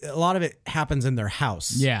a lot of it happens in their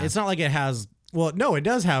house. Yeah. It's not like it has. Well, no, it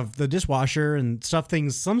does have the dishwasher and stuff.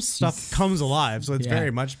 Some stuff comes alive, so it's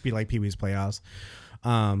very much be like Pee-wee's Playhouse.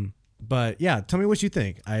 But yeah, tell me what you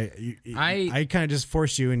think. I kind of just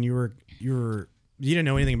forced you, and you didn't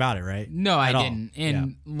know anything about it, right? No, I didn't.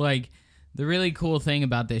 And like the really cool thing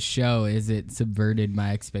about this show is it subverted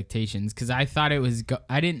my expectations because I thought it was.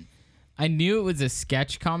 I knew it was a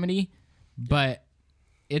sketch comedy, but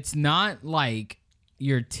it's not like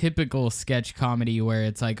your typical sketch comedy where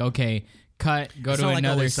it's like, okay, cut, go to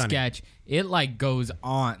another sketch. It like goes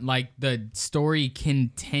on, like the story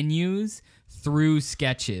continues through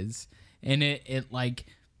sketches, and it like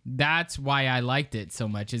that's why I liked it so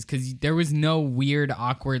much is because there was no weird,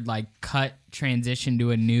 awkward like cut transition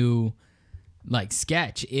to a new like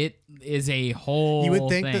sketch. It is a whole. You would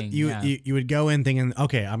think thing. that you would go in thinking,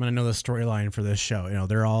 okay, I'm gonna know the storyline for this show. You know,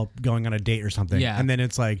 they're all going on a date or something. Yeah. And then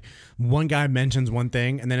it's like one guy mentions one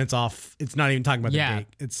thing, and then it's off. It's not even talking about the date.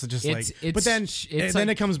 It's just but then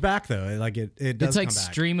it comes back though. Like it does. It's like come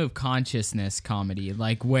back. stream of consciousness comedy,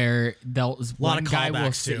 like where one guy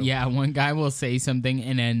will say, one guy will say something,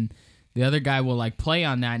 and then the other guy will like play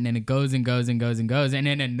on that, and then it goes and goes and goes and goes, and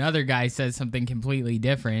then another guy says something completely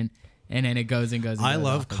different. And then it goes and goes. And I goes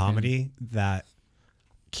love comedy that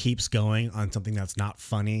keeps going on something that's not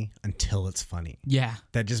funny until it's funny. Yeah,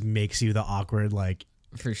 that just makes you the awkward, like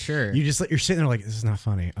for sure. You're sitting there like, this is not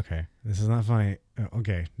funny. Okay, this is not funny.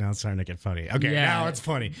 Okay, now it's starting to get funny. Okay, now it's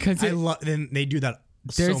funny. Because then they do that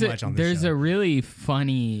so much on this show. There's a really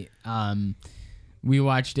funny. We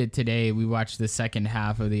watched it today. We watched the second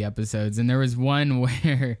half of the episodes, and there was one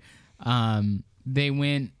where they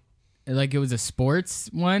went. Like it was a sports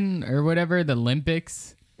one or whatever, the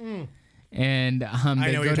Olympics, and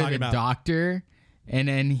they go to the doctor, and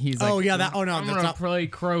then he's like, I'm gonna play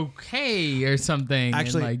croquet or something.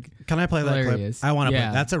 Actually, and like, can I play hilarious. that clip? I want to play.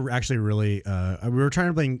 That's actually really. We're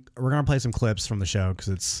gonna play some clips from the show because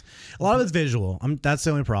it's a lot of it's visual. That's the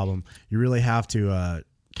only problem. You really have to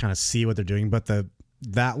kind of see what they're doing, but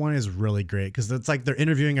that one is really great because it's like they're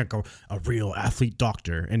interviewing a real athlete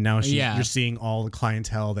doctor, and now you're seeing all the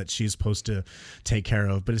clientele that she's supposed to take care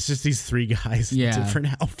of, but it's just these three guys in different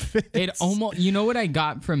outfits. It almost, you know what I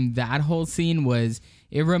got from that whole scene was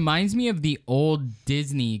it reminds me of the old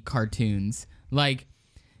Disney cartoons, like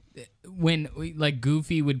when like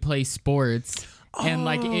Goofy would play sports. And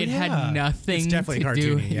like it had nothing it's definitely to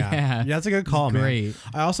do. Cartoony, yeah, that's a good call, man. Great.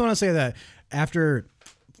 I also want to say that after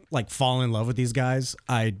like falling in love with these guys,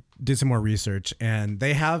 I did some more research, and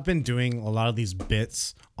they have been doing a lot of these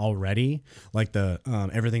bits already, like the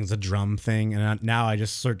everything's a drum thing. And now I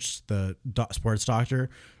just searched the sports doctor.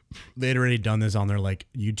 They'd already done this on their like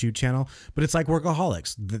YouTube channel, but it's like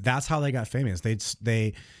Workaholics. That's how they got famous.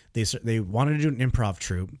 They wanted to do an improv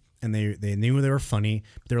troupe, and they knew they were funny.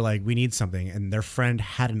 But they were like, we need something, and their friend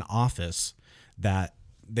had an office that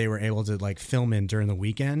they were able to like film in during the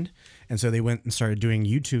weekend. And so they went and started doing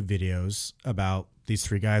YouTube videos about these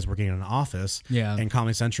three guys working in an office. Yeah. And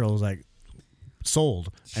Comedy Central was like sold.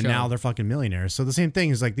 And now they're fucking millionaires. So the same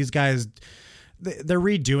thing is like these guys, they're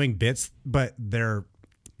redoing bits, but they're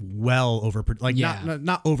well overproduced. Like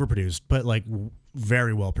not overproduced, but like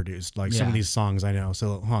very well produced. Like some of these songs I know.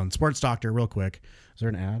 So hold on, Sports Doctor real quick. Is there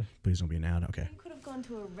an ad? Please don't be an ad. Okay. Gone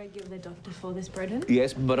to a regular doctor for this, Broden?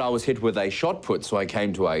 Yes, but I was hit with a shot put, so I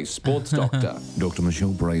came to a sports doctor. Dr.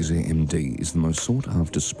 Michelle Brazier, MD, is the most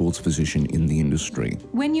sought-after sports physician in the industry.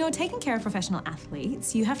 When you're taking care of professional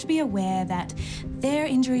athletes, you have to be aware that their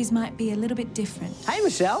injuries might be a little bit different. Hey,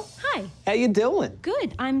 Michelle. Hi. How you doing?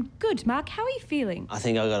 Good. I'm good. Mark, how are you feeling? I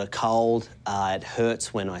think I got a cold. It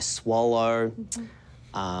hurts when I swallow.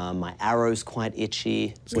 My arrow's quite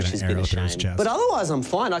itchy, which has been a shame. But otherwise, I'm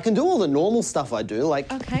fine. I can do all the normal stuff I do. Like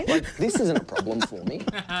this isn't a problem for me.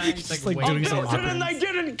 It's like doing some and they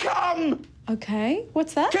didn't come! Okay,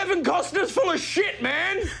 what's that? Kevin Costner's full of shit,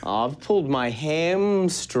 man! I've pulled my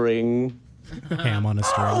hamstring. Ham on a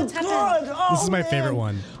string. Oh, God! Oh, this is my favorite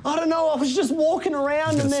one. I don't know. I was just walking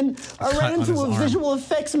around and then I ran into a visual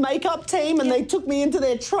effects makeup team and they took me into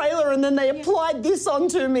their trailer and then they applied this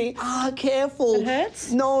onto me. Careful. It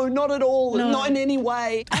hurts? No, not at all. No. Not in any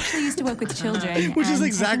way. I actually used to work with children. Which is and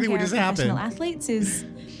exactly taking what care just of happened. Professional athletes is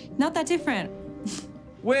not that different.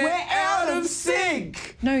 We're out of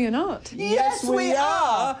sync! No, you're not. Yes, we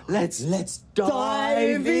are. Let's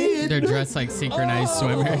dive in. They're dressed like synchronized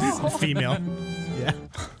swimmers. Female. Yeah.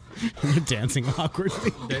 They're dancing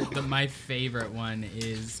awkwardly. My favorite one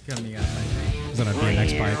is coming up, I think. Is that a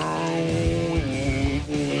BMX bike?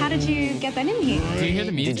 How did you get that in here? Do you hear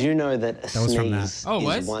the music? Did you know that a was from that. sneeze Oh,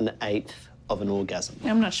 what? is 1/8 of an orgasm.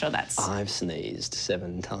 I'm not sure that's... I've sneezed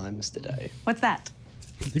 7 times today. What's that?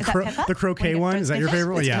 The croquet one? Is that your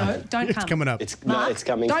favorite one? Yeah. Don't it's come. coming up. It's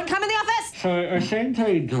coming. Don't come in the office! So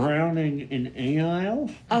essentially drowning in email?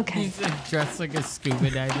 Okay. He's dressed like a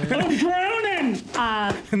scuba diver. I'm drowning!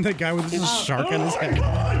 And the guy with this shark on his head.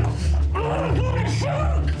 God! Oh, God,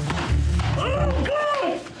 shark! Oh,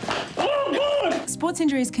 God! Oh, God! Sports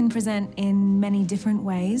injuries can present in many different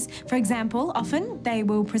ways. For example, often they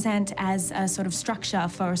will present as a sort of structure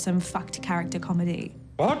for some fucked character comedy.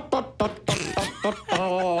 Would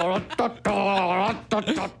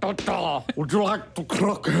you like to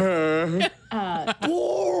cook her?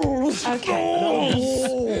 Balls!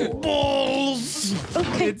 Okay. Balls!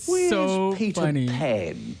 Okay, It's so Peter funny.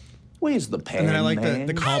 Pan? Where's the pen, And then I like man?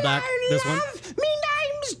 the callback. This one. Me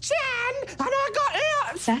name's Jan, and I got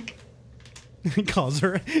out. Zach? He calls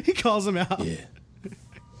him out. Yeah.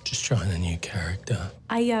 Just trying a new character.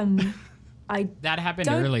 I That happened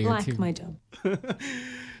don't earlier like too. my job.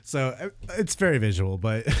 So it's very visual,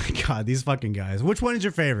 but God, these fucking guys. Which one is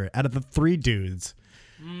your favorite out of the 3 dudes?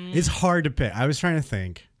 It's hard to pick. I was trying to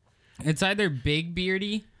think. It's either Big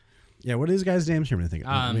Beardy. Yeah, what are these guys' names? Here, I'm gonna think.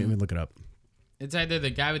 Let me look it up. It's either the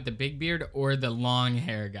guy with the big beard or the long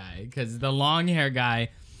hair guy. Because the long hair guy,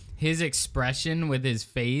 his expression with his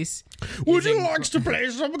face. Would you like to play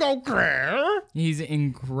some go-kart? He's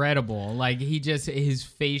incredible. Like his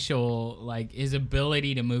facial, like his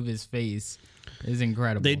ability to move his face is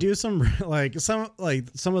incredible. They do some of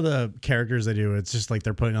the characters they do. It's just like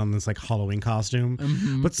they're putting on this like Halloween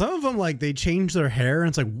costume, but some of them like they change their hair and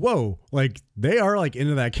it's like whoa, like they are like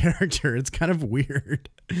into that character. It's kind of weird.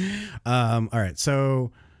 All right,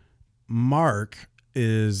 so Mark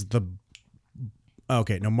is the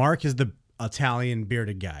Italian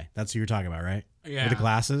bearded guy. That's who you're talking about, right? Yeah. With the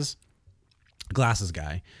glasses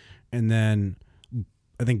guy, and then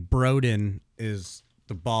I think Broden is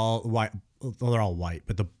the bald white. Well, they're all white,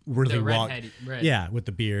 but the really red. Yeah, with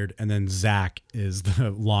the beard, and then Zach is the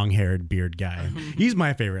long-haired beard guy. He's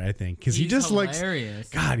my favorite, I think, because he just hilarious. looks.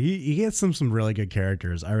 God, he gets some really good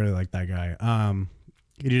characters. I really like that guy.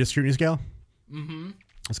 You did a scrutiny scale. Mm-hmm.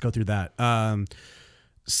 Let's go through that.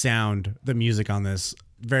 Sound, the music on this,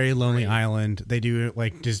 very Lonely Island. They do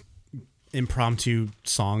like just impromptu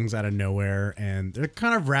songs out of nowhere, and they're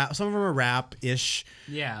kind of rap. Some of them are rap-ish.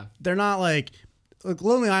 Yeah, they're not like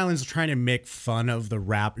Lonely Island's trying to make fun of the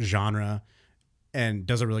rap genre and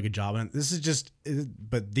does a really good job. And this is just,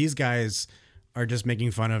 but these guys are just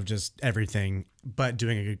making fun of just everything, but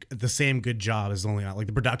doing the same good job as Lonely Island. Like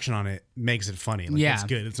the production on it makes it funny. Like it's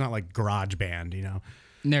good. It's not like Garage Band, you know?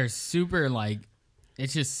 And they're super like,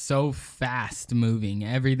 it's just so fast moving.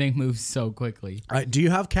 Everything moves so quickly. Do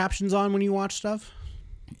you have captions on when you watch stuff?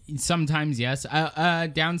 Sometimes, yes.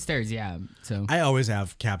 Downstairs, yeah. So I always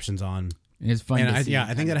have captions on. It's fun. And to see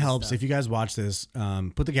I think that helps. Stuff. If you guys watch this,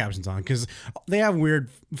 put the captions on because they have weird,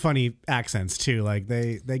 funny accents too. Like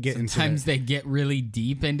they get sometimes they get really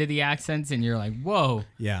deep into the accents, and you're like, whoa.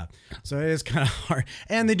 Yeah. So it is kind of hard,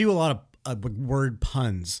 and they do a lot of word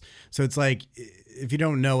puns. So it's like if you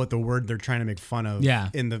don't know what the word they're trying to make fun of,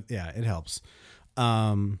 it helps.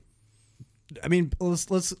 I mean,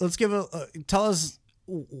 let's give tell us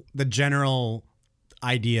the general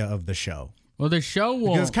idea of the show. Well, the show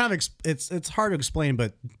will. Because it's kind of it's hard to explain,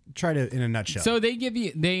 but try to in a nutshell. So they give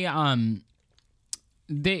you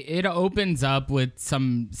it opens up with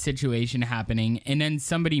some situation happening, and then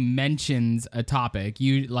somebody mentions a topic,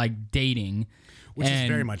 you like dating, which is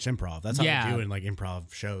very much improv. That's how they do in like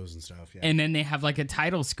improv shows and stuff. Yeah. And then they have like a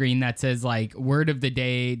title screen that says like word of the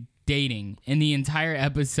day, dating, and the entire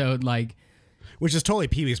episode like. Which is totally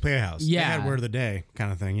Pee-wee's Playhouse. Yeah. They had word of the day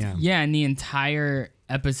kind of thing. Yeah. Yeah, and the entire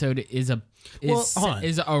episode is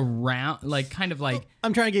around like kind of like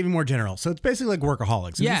I'm trying to give you more general. So it's basically like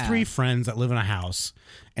workaholics. There's 3 friends that live in a house,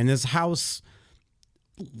 and this house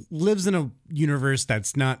lives in a universe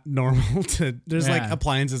that's not normal to. There's like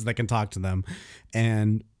appliances that can talk to them,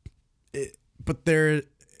 but they're.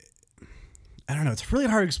 I don't know. It's really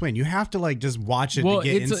hard to explain. You have to like just watch it. Well,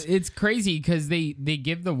 it's crazy because they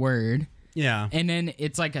give the word. Yeah. And then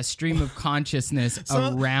it's like a stream of consciousness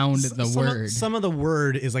around the word. Some of the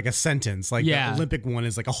word is like a sentence. Like the Olympic one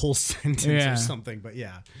is like a whole sentence or something. But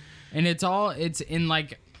yeah. And it's in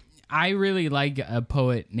like, I really like a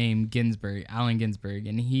poet named Allen Ginsberg.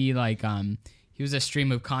 And he like, he was a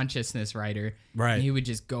stream of consciousness writer. Right. And he would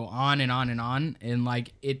just go on and on and on. And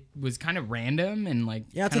like, it was kind of random and like,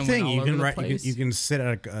 yeah, it's a thing. You can write, you can sit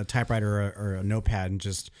at a typewriter or a notepad and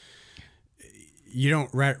just, you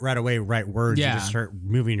don't right away write words. You just start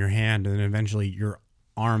moving your hand, and then eventually you're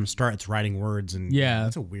arm starts writing words, and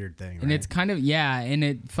that's a weird thing. Right? And it's kind of and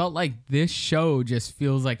it felt like this show just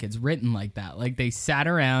feels like it's written like that. Like they sat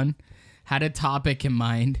around, had a topic in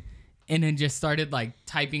mind, and then just started like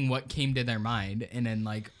typing what came to their mind, and then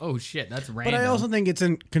like, oh shit, that's random. But I also think it's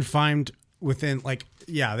confined within like,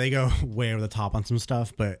 they go way over the top on some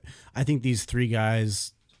stuff, but I think these three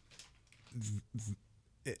guys,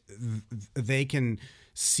 they can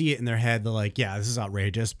see it in their head. They're like, this is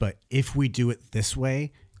outrageous, but if we do it this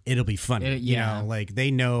way, it'll be funny. You know, like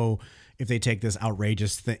they know if they take this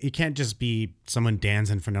outrageous thing, it can't just be someone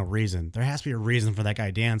dancing for no reason. There has to be a reason for that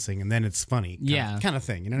guy dancing, and then it's funny. Kind of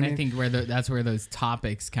thing. You know what I mean? I think that's where those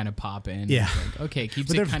topics kind of pop in. Yeah. Like, okay,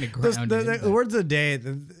 keeps it kind of grounded. The words of the day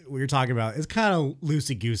that we were talking about is kind of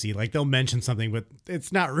loosey goosey. Like they'll mention something, but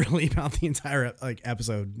it's not really about the entire like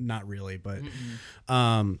episode. Not really, but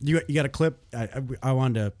you got a clip. I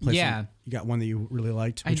wanted to play. Some, you got one that you really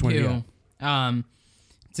liked. Which one do you got?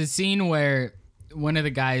 It's a scene where one of the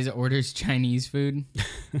guys orders Chinese food.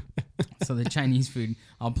 So the Chinese food,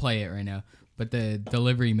 I'll play it right now. But the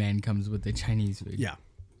delivery man comes with the Chinese food. Yeah.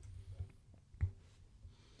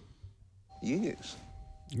 Yes.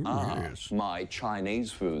 Ooh, yes. My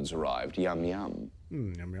Chinese food's arrived. Yum, yum.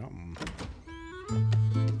 Yum, yum.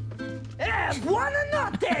 Hey,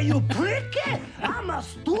 buonanotte, you prick! I'm a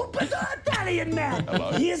stupid Italian man.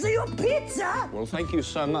 Hello. Here's your pizza. Well, thank you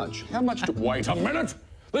so much. How much do... Wait a minute!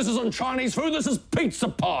 This isn't Chinese food, this is pizza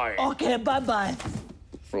pie! Okay, bye-bye.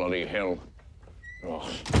 Bloody hell. Oh,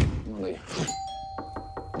 bloody...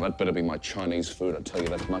 That better be my Chinese food, I tell you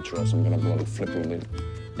that much, or else I'm gonna bloody flip your lid.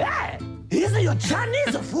 Hey, is it your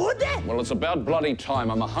Chinese food? Well, it's about bloody time.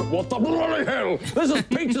 I'm a What the bloody hell? This is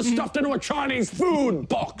pizza stuffed into a Chinese food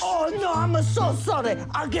box. Oh, no, I'm so sorry.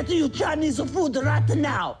 I'll get you Chinese food right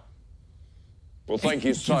now. Well, thank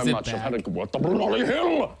you so much. I've had a... What the bloody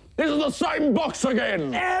hell? This is the same box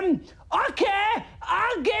again. Okay,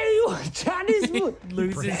 I'll get you Chinese food.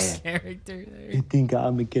 Loses character there. I think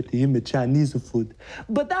I'm gonna get him a Chinese food,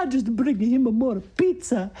 but I'll just bring him more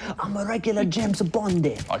pizza. I'm a regular James Bond.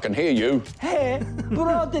 I can hear you. Hey,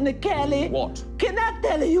 brother Kelly. What? Can I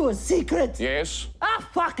tell you a secret? Yes? I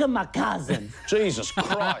fuck my cousin. Jesus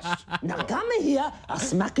Christ. Now come here, I'll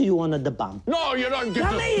smack you on the bum. No, you don't get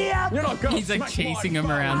Come here. You're not gonna He's like smack chasing my him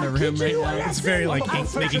bum. around the room right now. It's very like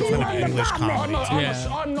making fun of English comedy.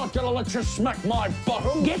 I'm not gonna let you smack my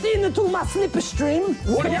bottom. Get into my slipstream.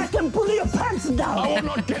 I can pull your pants down. I will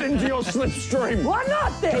not get into your slipstream. Why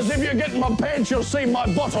not then? Because if you get in my pants, you'll see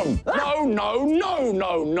my bottom.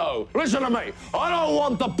 No. Listen to me. I don't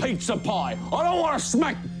want the pizza pie. I don't want to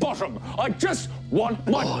smack bottom. I just want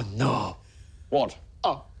my... Oh, no. What?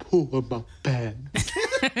 I pull my pants.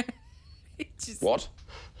 What?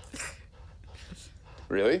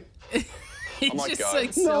 Really? He's might just go.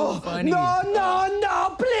 like so funny.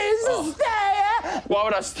 No, please stay. Why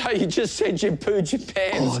would I stay? You just said you pooed your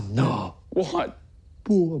pants. Oh, no. What?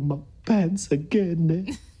 Pull my pants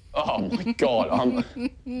again. Oh, my God.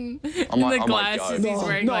 In the glasses he's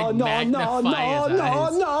wearing like magnify his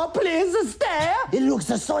eyes. No, please stay. It looks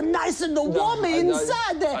so nice and warm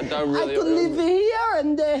inside. I don't really... I could live here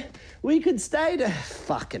and we could stay there.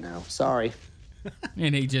 Fucking hell, sorry.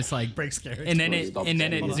 And he just like breaks character. And then it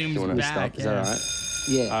zooms back. Is that all right?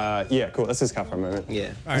 Yeah, cool. Let's just cut for a moment.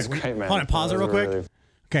 Yeah. All right, great, man. Hold on, pause it real quick. Really...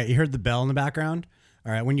 Okay, you heard the bell in the background?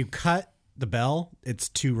 All right, when you cut the bell, it's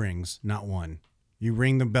 2 rings, not 1. You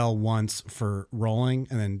ring the bell once for rolling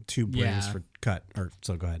and then 2 rings for cut.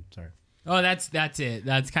 So go ahead, sorry. Oh, that's it.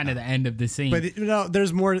 That's kind of the end of the scene. But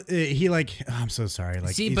there's more. He I'm so sorry.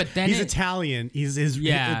 Like, see, but then he's Italian.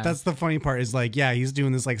 That's the funny part. Is like, he's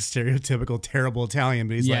doing this like stereotypical terrible Italian,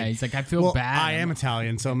 but he's like, I feel bad. I am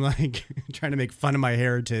Italian, so I'm like trying to make fun of my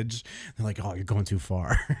heritage. They're like, oh, you're going too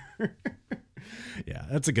far. Yeah,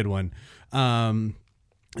 that's a good one. The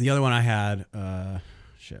other one I had, what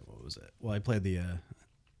was it? Well, I played the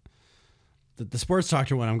sports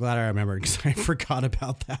doctor one. I'm glad I remembered because I forgot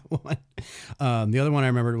about that one. The other one I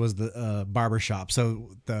remembered was the barbershop.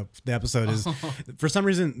 So the episode is, for some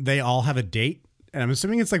reason, they all have a date. And I'm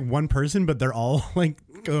assuming it's like one person, but they're all like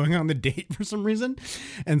going on the date for some reason.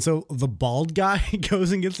 And so the bald guy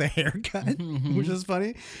goes and gets a haircut, which is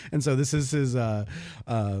funny. And so this is his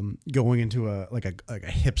going into a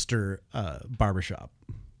hipster barbershop.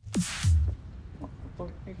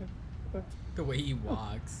 The way he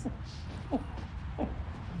walks.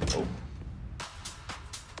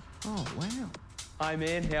 Oh, wow. Hi,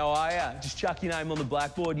 man. How are ya? Just chuck your name on the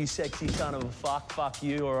blackboard, you sexy son of a fuck. Fuck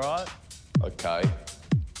you, all right? Okay.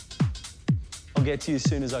 I'll get to you as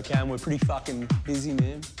soon as I can. We're pretty fucking busy,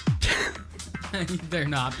 man. They're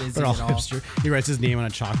not busy They're all at all. hipster. He writes his name on a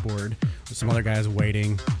chalkboard. Some other guys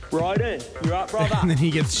waiting. Right in. You're up, brother. And then he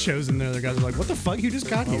gets shows in there. The guys are like, what the fuck? You just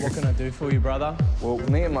got here. What can I do for you, brother? Well,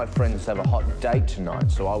 me and my friends have a hot date tonight,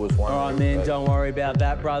 so I was wondering... All right, man, don't worry about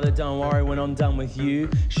that, brother. Don't worry. When I'm done with you,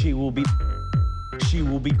 she will be...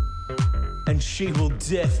 And she will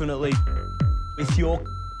definitely... with your...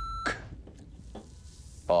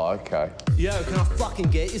 Oh, okay. Yo, can I fucking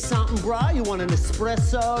get you something, bro? You want an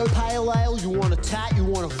espresso, pale ale, you want a tat, you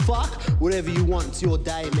want to fuck? Whatever you want, it's your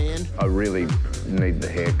day, man. I really need the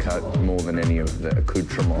haircut more than any of the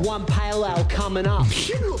accoutrement. One pale ale coming up.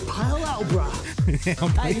 Give you a pale ale, bro.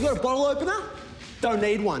 Hey, you got a bottle opener? Don't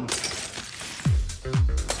need one.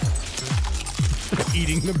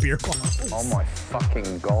 Eating the beer bottle. Oh my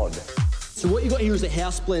fucking God. So what you got here is a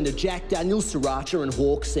house blend of Jack Daniels, Sriracha, and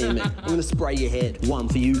hawk semen. I'm gonna spray your head. One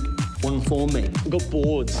for you, one for me. I got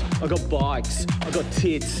boards, I got bikes, I got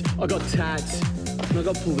tits, I got tats, and I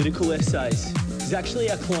got political essays. Because actually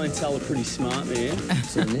our clientele are pretty smart, man.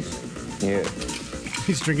 Seen this? Yeah.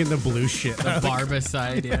 He's drinking the blue shit. The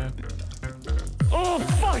barbicide, yeah. Oh,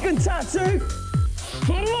 fucking tattoo!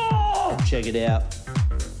 Oh! Check it out.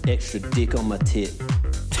 Extra dick on my tit.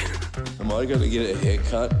 Am I going to get a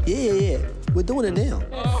haircut? Yeah. We're doing it now.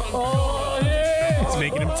 Oh, yeah! It's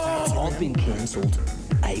making him tattoo. I've been cancelled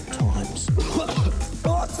 8 times.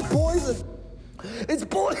 Oh, it's poison! It's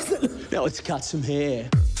poison! Now let's cut some hair.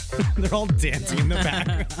 They're all dancing in the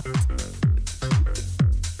background.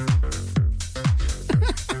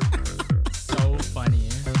 So funny.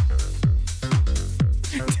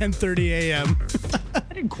 10:30 a.m.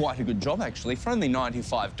 I did quite a good job, actually, for only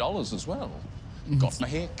 $95 as well. Got my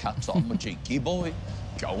hair cut on my cheeky boy.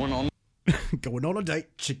 Going on a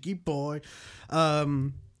date, cheeky boy. I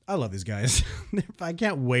love these guys. I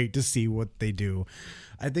can't wait to see what they do.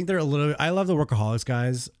 I think they're a little... I love the Workaholics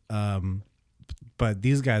guys, but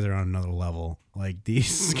these guys are on another level. Like,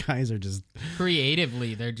 these guys are just...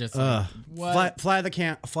 Creatively, they're just like, what? Fly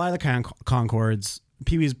the Concords.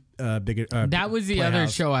 Pee-wee's big... that was the Playhouse. other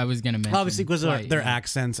show I was going to mention. Obviously, because of their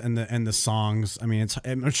accents and the songs. I mean,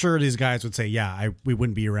 I'm sure these guys would say, yeah, we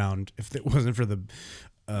wouldn't be around if it wasn't for the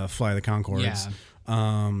Fly the Concords.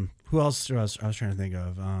 Yeah. Who else? I was trying to think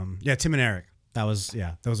of. Yeah, Tim and Eric. That was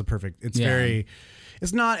a perfect. It's very.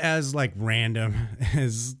 It's not as like random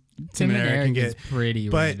as Tim and Eric can get. Is pretty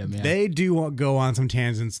but random. Yeah. They do go on some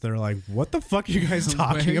tangents. They're like, "What the fuck are you guys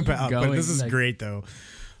talking about?" But this is great though.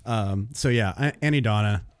 So yeah, Aunty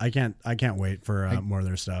Donna. I can't wait for more of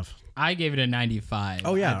their stuff. I gave it a 95.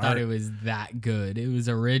 Oh yeah, I thought it was that good. It was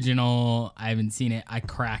original. I haven't seen it. I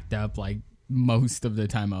cracked up like most of the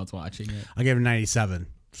time I was watching it. I gave it a 97.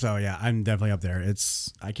 So yeah, I'm definitely up there.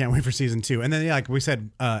 I can't wait for season 2. And then like we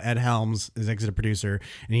said, Ed Helms is executive producer,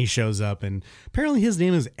 and he shows up, and apparently his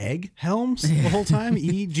name is Egg Helms the whole time,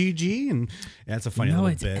 EGG, and yeah, it's a funny little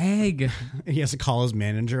bit. Egg. He has to call his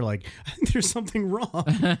manager like, I think there's something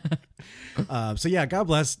wrong. So yeah, God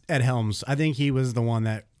bless Ed Helms. I think he was the one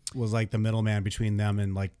that was like the middleman between them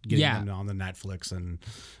and like getting them on the Netflix, and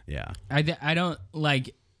yeah. I don't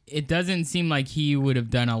like. It doesn't seem like he would have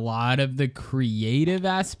done a lot of the creative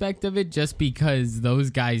aspect of it, just because those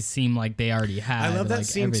guys seem like they already had. I love that like,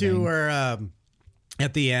 scene everything. too, where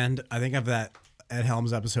at the end, I think of that Ed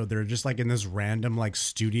Helms episode, they're just like in this random like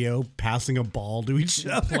studio passing a ball to each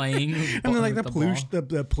other, playing, and then like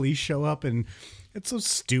the police show up, and it's so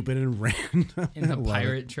stupid and random. In the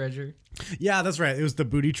pirate treasure. Yeah, that's right. It was the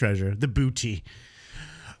booty treasure, the booty.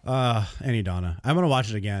 Aunty Donna. I'm gonna watch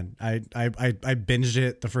it again. I binged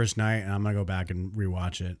it the first night, and I'm gonna go back and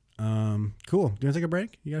rewatch it. Cool. Do you wanna take a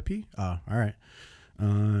break? You gotta pee? Oh, all right. You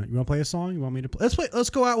wanna play a song? You want me to play? Let's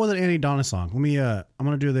go out with an Aunty Donna song. Let me. I'm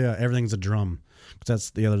gonna do the Everything's a Drum, because that's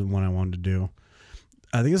the other one I wanted to do.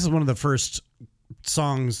 I think this is one of the first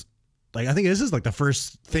songs. Like, I think this is like the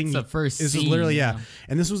first thing. It's the first. This scene, is literally And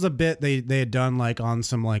this was a bit they had done like on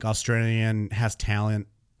some like Australian Has Talent.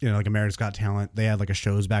 You know, like America's Got Talent. They had like a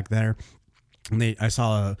shows back there, and I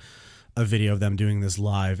saw a video of them doing this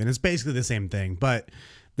live, and it's basically the same thing, but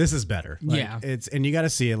this is better. Like, and you got to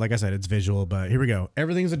see it. Like I said, it's visual, but here we go.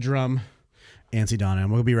 Everything's a Drum, Aunty Donna,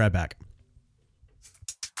 and we'll be right back.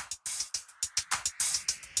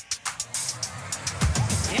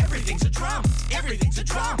 Everything's a drum. Everything's a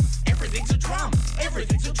drum. Everything's a drum.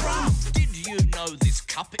 Everything's a drum. Did you know this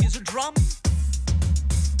cup is a drum?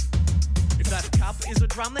 If that cup is a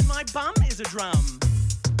drum, then my bum is a drum.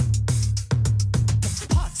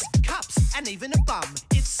 Pots, cups, and even a bum.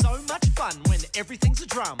 It's so much fun when everything's a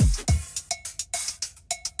drum.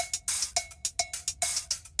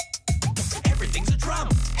 Everything's a drum.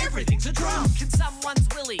 Everything's a drum. Can someone's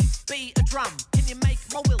willy be a drum? Can you make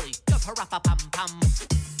my willy go pa-ra-pa-pum-pum.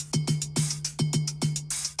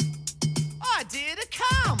 I did a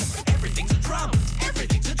cum. Everything's a drum.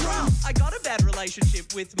 Everything's a drum. I got a bad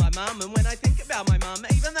relationship with my mum, and when I think about my mum,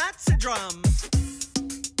 even that's a drum.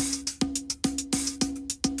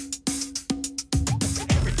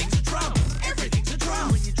 Everything's a drum. Everything's a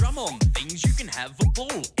drum. When you drum on things, you can have a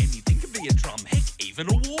ball. Anything can be a drum. Heck, even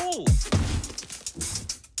a wall.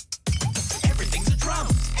 Everything's a drum.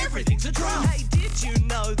 Everything's a drum. Hey, did you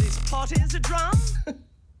know this pot is a drum?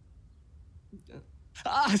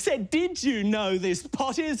 I said, did you know this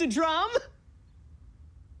pot is a drum?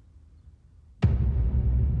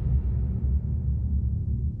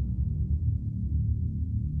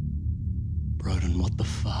 Broden, what the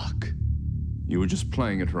fuck? You were just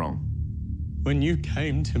playing it wrong. When you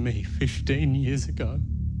came to me 15 years ago,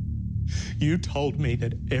 you told me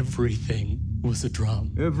that everything was a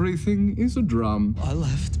drum. Everything is a drum. I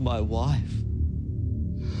left my wife.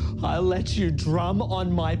 I let you drum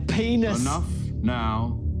on my penis. Enough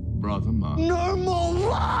now, Brother Mark. No more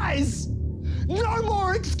lies! No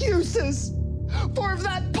more excuses! For if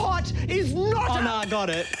that pot is not Oh, no, I got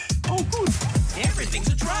it. Oh, good. Everything's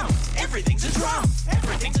a drum. Everything's a drum.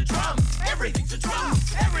 Everything's a drum. Everything's a drum.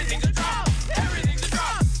 Everything's a drum. Everything's a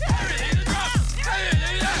drum. Everything's a drum.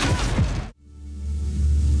 Everything's a drum.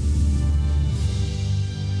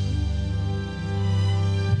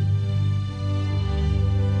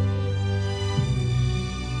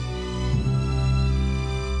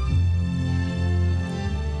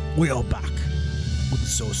 We are back with the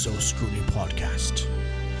So Scrutiny podcast.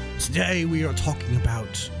 Today we are talking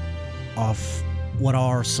about what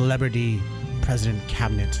our celebrity president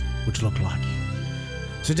cabinet would look like.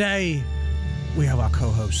 Today we have our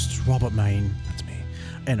co-host Robert Main, that's me,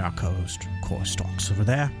 and our co-host Cora Stocks over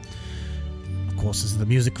there. Of course, this is the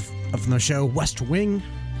music of the show West Wing,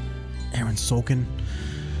 Aaron Sorkin.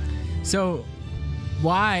 So,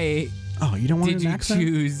 why? Oh, you don't want did an you accent?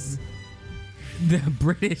 choose the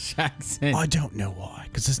British accent? I don't know why,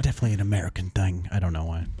 because it's definitely an American thing. I don't know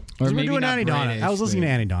why. Or We're maybe doing not Aunty Donna. British, I was listening but-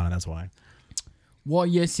 to Aunty Donna, that's why. Well,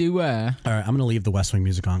 yes, you were. All right, I'm going to leave the West Wing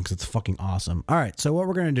music on because it's fucking awesome. All right, so what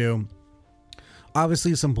we're going to do,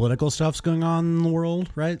 obviously some political stuff's going on in the world,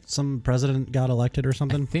 right? Some president got elected or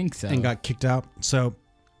something. I think so. And got kicked out. So,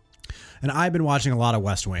 and I've been watching a lot of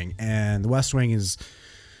West Wing, and the West Wing is,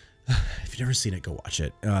 if you've never seen it, go watch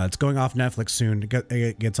it. It's going off Netflix soon.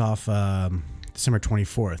 It gets off December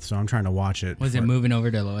 24th, so I'm trying to watch it. Was it moving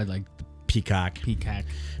over to like Peacock?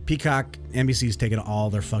 Peacock, NBC's taking all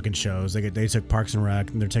their fucking shows. They took Parks and Rec,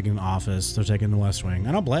 and they're taking The Office, they're taking The West Wing.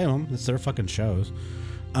 I don't blame them. It's their fucking shows.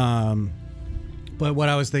 But what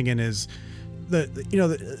I was thinking is,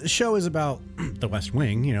 the show is about the West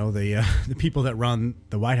Wing, the people that run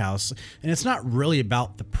the White House, and it's not really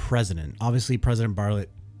about the president. Obviously, President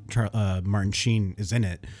Martin Sheen is in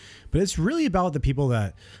it, but it's really about the people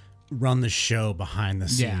that run the show behind the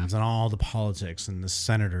scenes and all the politics and the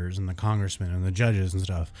senators and the congressmen and the judges and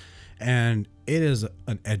stuff. And it is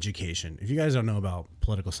an education. If you guys don't know about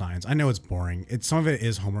political science, I know it's boring. Some of it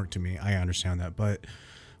is homework to me. I understand that, but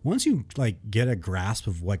once you get a grasp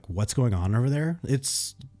of what's going on over there,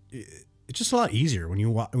 it's just a lot easier when you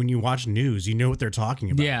watch news. You know what they're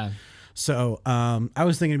talking about. Yeah. So I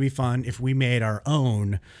was thinking it'd be fun if we made our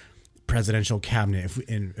own presidential cabinet.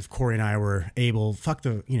 If Corey and I were able, fuck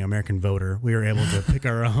the American voter, we were able to pick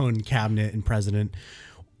our own cabinet and president.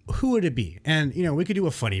 Who would it be? And we could do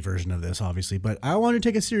a funny version of this, obviously, but I want to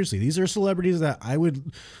take it seriously. These are celebrities that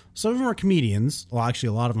some of them are comedians. Well, actually,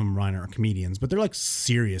 a lot of them are comedians, but they're like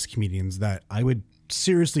serious comedians that I would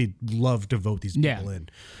seriously love to vote these people in.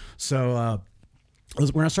 So we're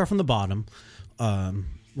gonna start from the bottom.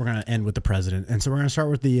 We're going to end with the president. And so we're going to start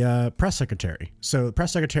with the press secretary. So the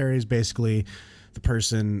press secretary is basically the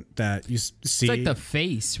person that you see. It's like the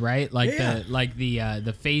face, right? Like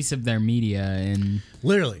the face of their media. And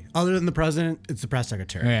literally, other than the president, it's the press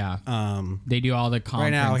secretary. Yeah. They do all the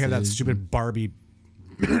conferences. Right now, we have that stupid Barbie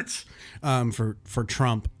for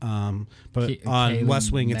Trump. But on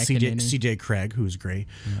West Wing, it's CJ Craig, who's great.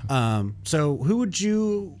 Yeah. So who would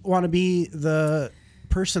you want to be the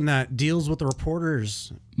person that deals with the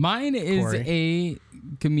reporters? Mine is Corey? a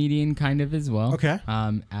comedian kind of as well. Okay.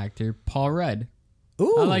 Actor Paul Rudd.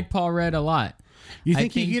 Ooh. I like Paul Rudd a lot. You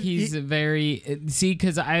think he's very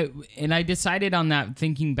because I decided on that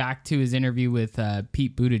thinking back to his interview with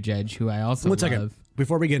Pete Buttigieg, who I also love. Second,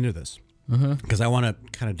 before we get into this, because I want to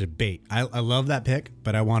kind of debate. I love that pick,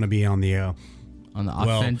 but I want to be on the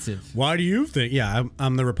offensive. Why do you think? Yeah,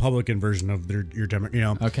 I'm the Republican version of your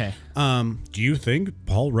Democrat. Okay. Do you think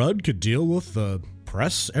Paul Rudd could deal with the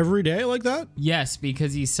press every day like that? Yes,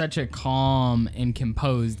 because he's such a calm and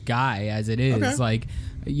composed guy as it is. Okay. Like,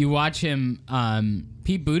 you watch him,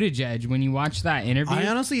 Pete Buttigieg, when you watch that interview. I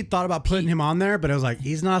honestly thought about putting him on there, but I was like,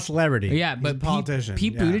 he's not a celebrity. Yeah, he's but a politician.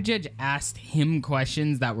 Pete Yeah. Buttigieg asked him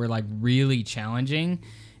questions that were like really challenging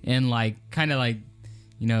and like kind of like,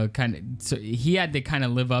 you know, so he had to kind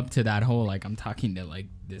of live up to that whole like, I'm talking to like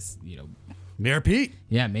this, you know, Mayor Pete.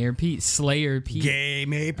 Yeah, Mayor Pete, Slayer Pete, Gay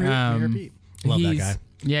Mayor Pete. Mayor Pete. Love that guy.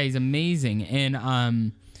 Yeah, he's amazing.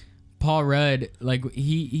 And Paul Rudd, like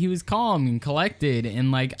he was calm and collected,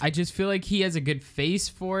 and like I just feel like he has a good face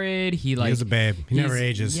for it. He's a babe. He never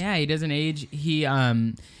ages. Yeah, he doesn't age. He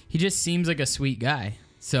just seems like a sweet guy.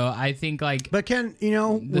 So I think like, but can you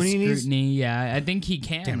know the when he scrutiny? needs? Yeah, I think he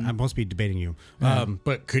can. Damn, I must be debating you. Yeah.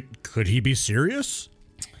 But could he be serious?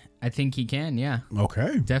 I think he can. Yeah.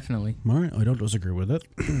 Okay. Definitely. All right. I don't disagree with it.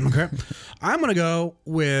 Okay. I'm gonna go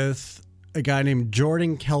with a guy named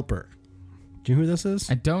Jordan Kelper. Do you know who this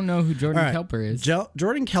is? I don't know who Jordan All right. Kelper is.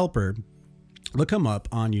 Jordan Kelper, look him up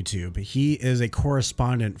on YouTube. He is a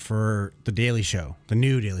correspondent for The Daily Show, the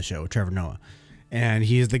new Daily Show with Trevor Noah. And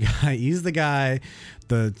he's the guy,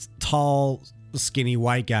 the tall, skinny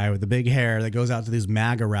white guy with the big hair that goes out to these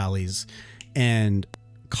MAGA rallies and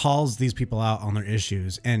calls these people out on their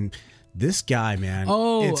issues. And this guy, man.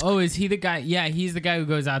 Is he the guy? Yeah, he's the guy who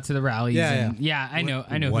goes out to the rallies. Yeah. I know.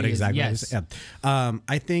 What who he exactly? Is. Yes. Yeah.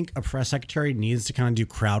 I think a press secretary needs to kind of do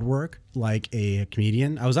crowd work like a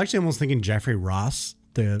comedian. I was actually almost thinking Jeffrey Ross,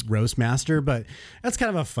 the roast master, but that's kind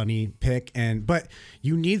of a funny pick. But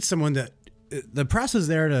you need someone that the press is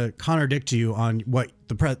there to contradict you on what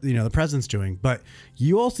the president's doing, but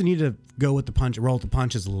you also need to go with roll with the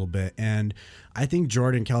punches a little bit. And I think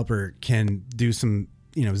Jordan Kelper can do some,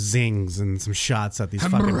 zings and some shots at these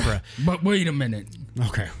fucking press. But wait a minute.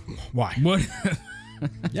 Okay, why? What?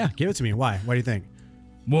 Yeah, give it to me. Why? What do you think?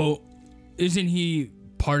 Well, isn't he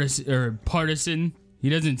partisan? He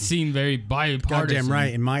doesn't seem very bipartisan. Goddamn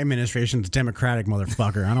right. In my administration, it's Democratic,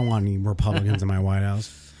 motherfucker. I don't want any Republicans in my White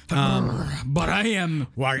House. But I am.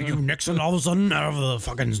 Why are you Nixon all of a sudden out of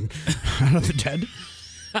the dead?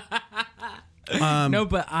 No,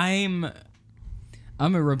 but I'm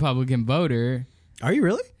a Republican voter. Are you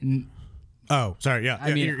really? Oh, sorry. Yeah.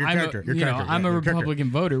 I mean, your character. I'm a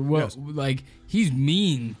Republican voter. Well, Yes. like he's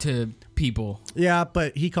mean to people. Yeah,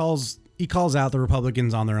 but he calls out the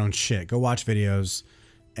Republicans on their own shit. Go watch videos,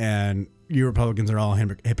 and you Republicans are all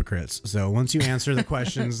hypocrites. So once you answer the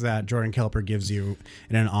questions that Jordan Kelper gives you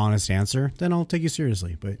in an honest answer, then I'll take you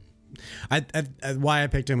seriously. But why I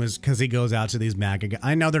picked him is because he goes out to these MAGA.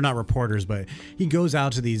 I know they're not reporters, but he goes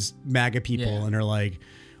out to these MAGA people, and they're like,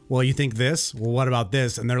 "Well, you think this? Well, what about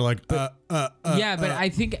this?" And they're like, But I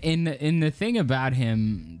think in the thing about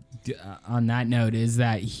him, on that note, is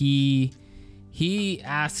that he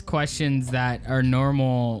asks questions that are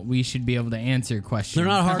normal. We should be able to answer questions. They're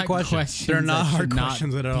not hard questions. They're not hard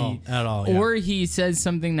questions at all. Yeah. Or he says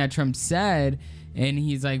something that Trump said, and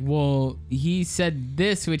he's like, "Well, he said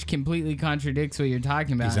this, which completely contradicts what you're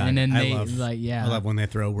talking about." Exactly. And then I love when they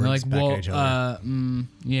throw words back at each other.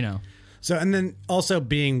 So, and then also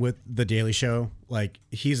being with The Daily Show, like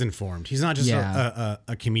he's informed. He's not just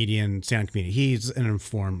a comedian, stand-up comedian. He's an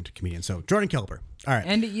informed comedian. So Jordan Kelper. All right.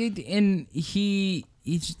 And he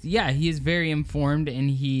is very informed,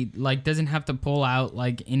 and he like doesn't have to pull out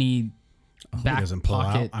like any back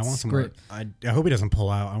pocket I want script. some more. I hope he doesn't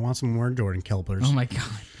pull out. I want some more Jordan Kelpers. Oh my god.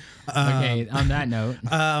 Okay, on that note.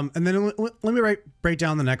 And then let me break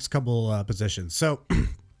down the next couple positions. So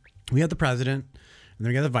we have the president, and then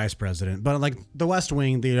we got the vice president. But like the West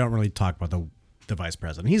Wing, they don't really talk about the vice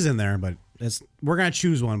president. He's in there, but we're going to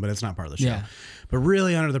choose one, but it's not part of the show. Yeah. But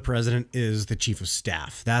really under the president is the chief of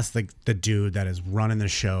staff. That's the dude that is running the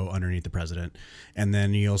show underneath the president. And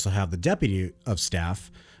then you also have the deputy of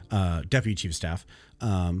staff, deputy chief of staff,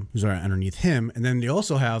 who's right underneath him. And then you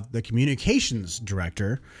also have the communications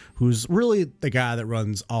director, who's really the guy that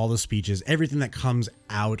runs all the speeches, everything that comes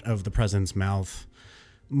out of the president's mouth,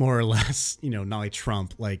 more or less, not like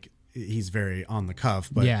Trump, like he's very on the cuff,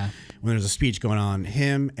 but when there's a speech going on,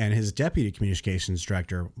 him and his deputy communications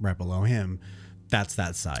director right below him, that's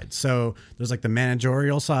that side. So there's like the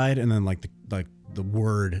managerial side, and then like the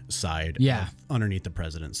word side underneath the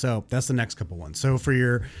president. So that's the next couple ones. So for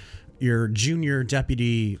your junior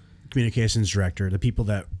deputy communications director, the people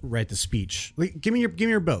that write the speech, give me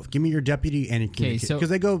your both. Give me your deputy and your communications, because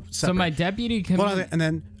they go separate. So my deputy and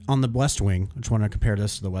then on the West Wing, I just want to compare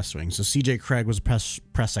this to the West Wing. So CJ Craig was press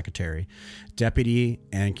secretary. Deputy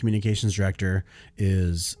and communications director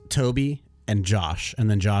is Toby and Josh. And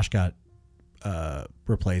then Josh got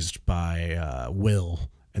replaced by Will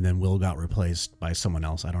and then Will got replaced by someone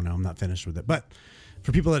else. I don't know. I'm not finished with it. But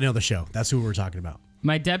for people that know the show, that's who we're talking about.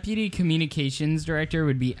 My deputy communications director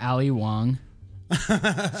would be Ali Wong.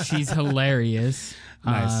 She's hilarious.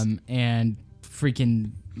 Nice. And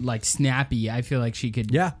freaking like snappy. I feel like she could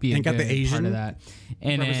be a and got good the Asian part of that.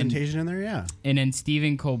 And representation in there, yeah. And then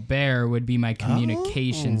Stephen Colbert would be my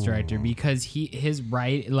communications director because his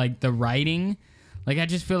the writing, like I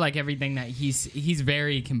just feel like everything that he's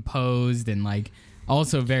very composed and like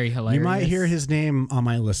also very hilarious. You might hear his name on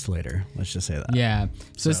my list later. Let's just say that. Yeah.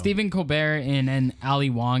 So Stephen Colbert and Ali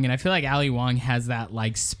Wong, and I feel like Ali Wong has that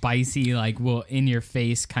like spicy, like in your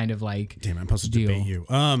face kind of like. Damn, I'm supposed to debate you.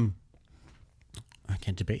 I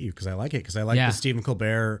can't debate you because I like it because I like the Stephen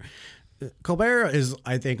Colbert. Colbert is,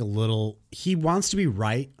 I think, a little. He wants to be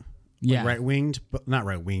right. Yeah. Right winged, but not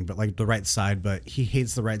right winged, but like the right side. But he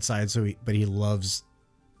hates the right side, but he loves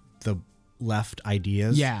the left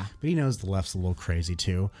ideas. Yeah. But he knows the left's a little crazy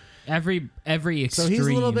too. Every extreme. So he's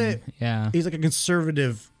a little bit. Yeah. He's like a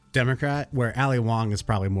conservative Democrat, where Ali Wong is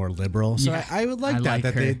probably more liberal. So Yeah. I would like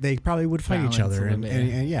that they probably would fight each other.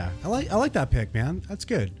 And yeah, I like that pick, man. That's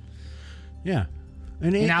good. Yeah.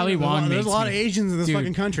 And Ali Wong. There's a lot of Asians in this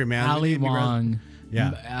fucking country, man. Ali Wong.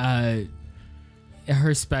 Yeah.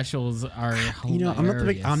 Her specials are hilarious. You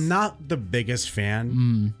know, I'm not the biggest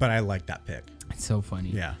fan, but I like that pick. It's so funny.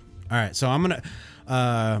 Yeah. All right, so I'm gonna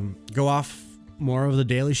go off more of the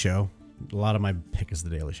Daily Show. A lot of my pick is the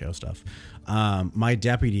Daily Show stuff. My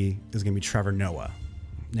deputy is gonna be Trevor Noah.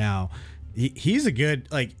 Now, he's a good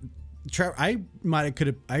Trevor. I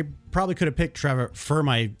probably could have picked Trevor for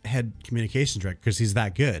my head communications director because he's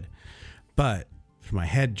that good. But for my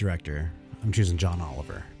head director, I'm choosing John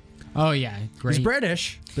Oliver. Oh yeah, great. He's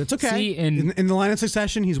British, but it's okay. See, in the line of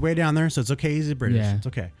succession, he's way down there, so it's okay. He's British. Yeah. It's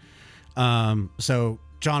okay. So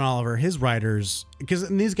John Oliver, his writers, because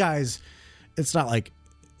these guys, it's not like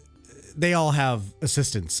they all have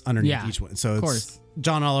assistants underneath each one. So it's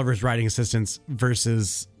John Oliver's writing assistants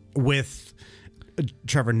versus with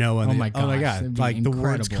Trevor Noah. Oh my god! Like the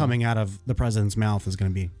words coming out of the president's mouth is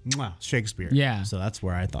going to be Shakespeare. Yeah. So that's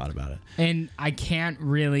where I thought about it. And I can't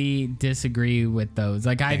really disagree with those.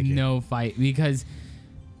 Like I have no fight because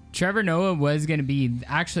Trevor Noah was going to be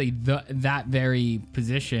actually that very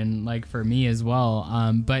position, like for me as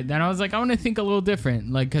well. But then I was like, I want to think a little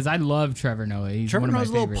different, like because I love Trevor Noah. Trevor Noah's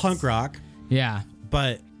a little punk rock. Yeah.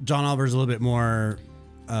 But John Oliver's a little bit more,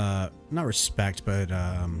 not respect, but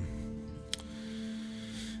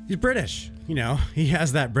he's British. You know, he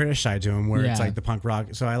has that British side to him where it's like the punk rock.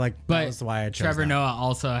 So I like. But that's why I chose Trevor that. Noah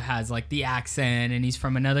also has like the accent, and he's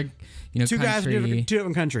from another, two country. Guys from two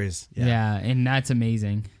different countries. Yeah, and that's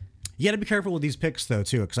amazing. You got to be careful with these picks though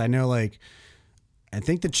too, because I know I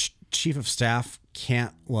think the chief of staff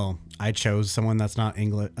can't. Well, I chose someone that's not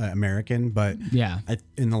American, but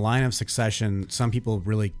in the line of succession, some people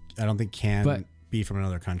really I don't think can be from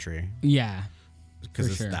another country. Yeah.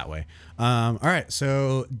 Because it's that way. All right,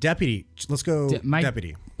 so deputy. Let's go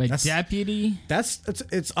deputy. Deputy?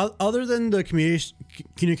 It's other than the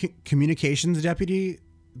communications deputy,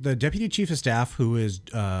 the deputy chief of staff who is.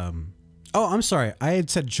 I'm sorry. I had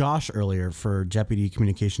said Josh earlier for deputy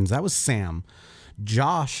communications. That was Sam.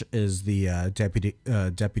 Josh is the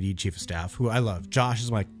deputy chief of staff who I love. Josh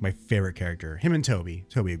is my favorite character. Him and Toby.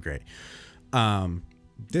 Toby are great.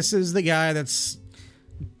 This is the guy that's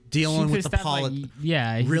dealing with the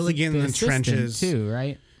really getting in the trenches too,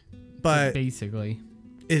 right? But basically,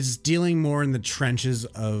 is dealing more in the trenches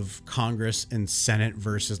of Congress and Senate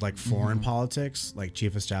versus like foreign politics. Like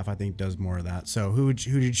chief of staff, I think does more of that. So who did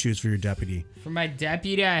you choose for your deputy? For my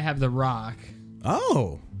deputy, I have The Rock.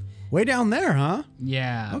 Oh, way down there, huh?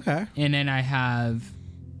 Yeah. Okay. And then I have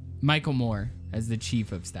Michael Moore as the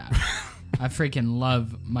chief of staff. I freaking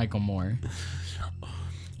love Michael Moore.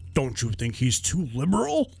 Don't you think he's too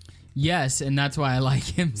liberal? Yes, and that's why I like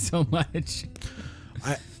him so much.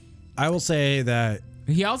 I will say that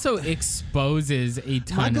he also exposes a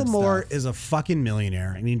ton Michael of Moore stuff. is a fucking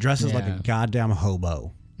millionaire, and he dresses like a goddamn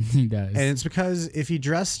hobo. He does. And it's because if he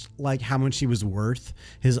dressed like how much he was worth,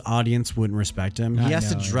 his audience wouldn't respect him. He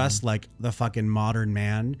has to dress like the fucking modern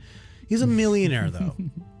man. He's a millionaire, though.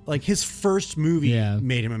 Like his first movie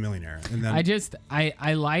made him a millionaire. And then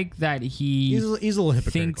I like that he's a little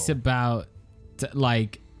hypocritical. Thinks about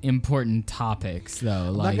like important topics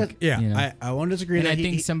though. Like I won't disagree. And that I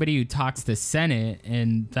think somebody who talks to Senate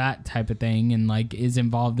and that type of thing and like is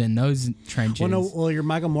involved in those trenches. Your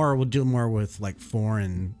Michael Moore will deal more with like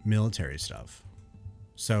foreign military stuff.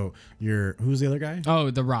 So who's the other guy?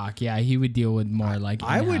 Oh, The Rock. Yeah, he would deal with more like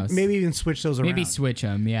I would maybe even switch those around. Maybe switch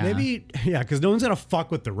them. Yeah. Because no one's gonna fuck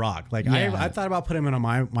with The Rock. Like I thought about putting him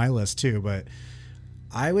on my list too, but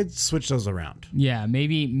I would switch those around. Yeah,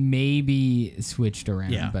 maybe switched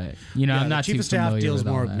around. Yeah. But I'm not the chief too of staff familiar deals with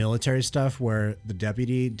all more that. military stuff, where the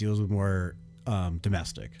deputy deals with more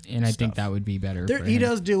domestic. And I stuff. think that would be better. For He him.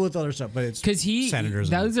 does deal with other stuff, but it's because senators.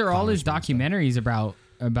 Those are all his congressmen documentaries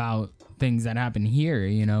about things that happen here.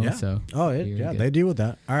 Yeah. So They deal with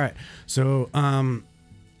that. All right. So I'm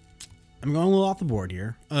going a little off the board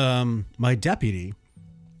here. My deputy,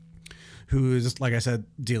 who is, like I said,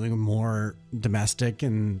 dealing with more domestic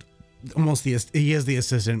and almost he is the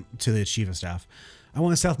assistant to the chief of staff. I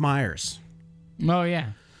want Seth Meyers. Oh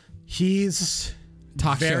yeah, he's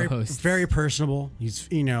show host, very personable. He's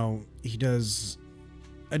he does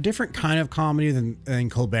a different kind of comedy than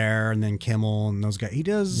Colbert and then Kimmel and those guys. He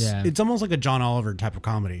does. Yeah. It's almost like a John Oliver type of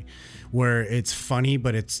comedy, where it's funny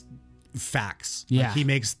but it's facts. Yeah, like he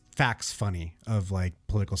makes facts funny of like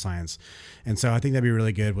political science, and so I think that'd be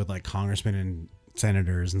really good with like congressmen and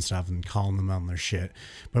senators and stuff and calling them on their shit.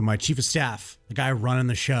 But my chief of staff, the guy running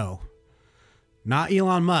the show, not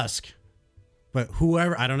Elon Musk, but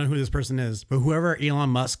whoever, I don't know who this person is, but whoever Elon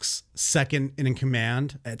Musk's second in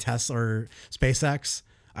command at Tesla or SpaceX,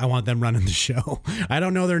 I want them running the show. I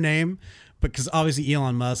don't know their name, because obviously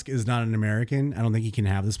Elon Musk is not an American. I don't think he can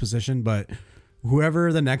have this position, but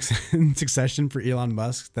whoever the next in succession for Elon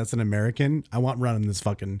Musk that's an American, I want running this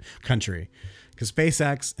fucking country. Because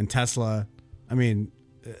SpaceX and Tesla, I mean,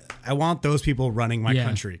 I want those people running my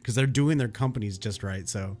country because they're doing their companies just right.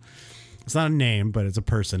 So it's not a name, but it's a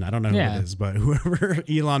person. I don't know who it is, but whoever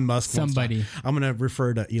Elon Musk somebody. I'm going to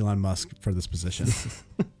refer to Elon Musk for this position.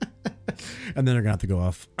 And then they're going to have to go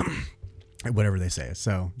off whatever they say.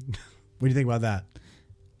 So what do you think about that?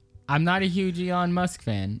 I'm not a huge Elon Musk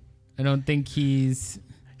fan. I don't think his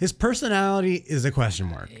personality is a question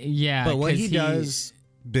mark. Yeah. But what he does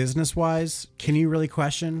business wise, can you really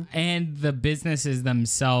question? And the businesses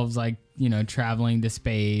themselves, like, traveling to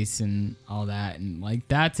space and all that, and like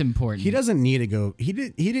that's important. He doesn't need to go. He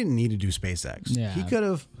didn't need to do SpaceX. Yeah. He could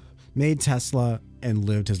have made Tesla and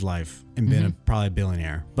lived his life and been probably a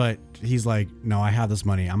billionaire. But he's like, no, I have this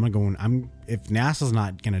money. I'm gonna go. If NASA's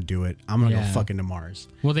not gonna do it, I'm gonna go fucking to Mars.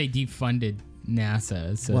 Well, they defunded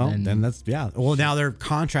NASA, so then that's Well, now they're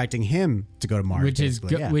contracting him to go to Mars, which is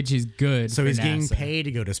good. So he's getting NASA. paid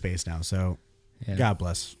to go to space now. So God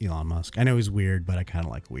bless Elon Musk. I know he's weird, but I kind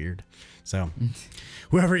of like weird. So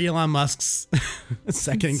whoever Elon Musk's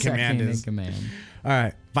second in command is. All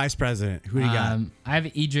right, vice president. Who do you got? I have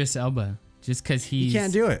Idris Elba, just because he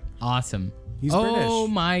can't do it. Awesome. He's British. Oh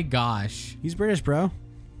my gosh. He's British, bro.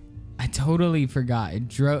 I totally forgot.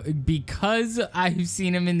 Because I've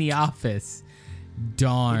seen him in The Office.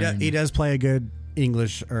 Darn. He does play a good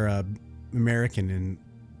English or American in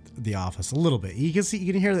The Office a little bit. You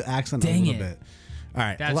can hear the accent a little bit. All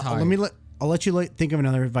right, That's hard. I'll let you think of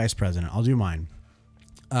another vice president. I'll do mine.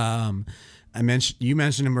 You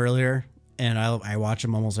mentioned him earlier, and I watch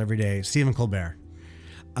him almost every day. Stephen Colbert.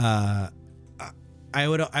 I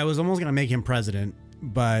was almost gonna make him president,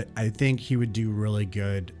 but I think he would do really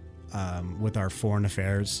good with our foreign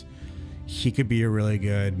affairs. He could be a really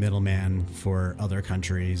good middleman for other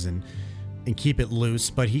countries and keep it loose,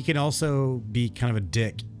 but he can also be kind of a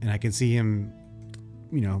dick, and I can see him,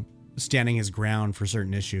 standing his ground for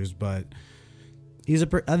certain issues. But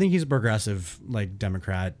I think he's a progressive, like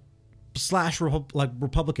Democrat /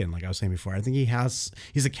 Republican, like I was saying before. I think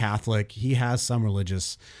he's a Catholic. He has some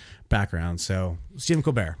religious background. So Stephen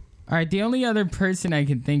Colbert. All right, the only other person I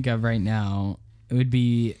can think of right now would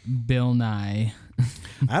be Bill Nye.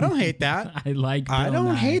 I don't hate that. I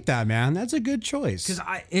don't hate that, man. That's a good choice. Because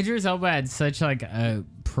Idris Elba had such like a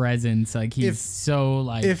presence. Like he's so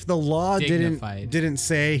like. If the law dignified. didn't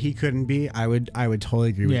say he couldn't be, I would totally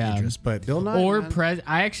agree with Idris. But Bill Nye or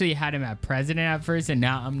I actually had him at president at first, and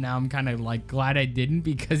now I'm kind of like glad I didn't,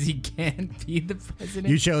 because he can't be the president.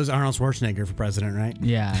 You chose Arnold Schwarzenegger for president, right?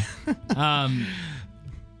 Yeah.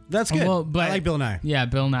 That's good. Well, but, I like Bill Nye. Yeah,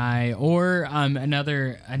 Bill Nye. Or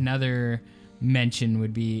another mention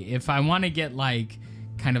would be, if I want to get like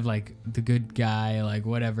kind of like the good guy, like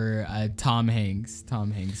whatever, Tom Hanks.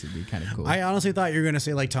 Tom Hanks would be kind of cool. I honestly thought you were gonna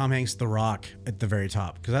say like Tom Hanks, The Rock at the very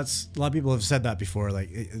top, because that's a lot of people have said that before. Like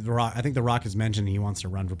The Rock, I think The Rock has mentioned he wants to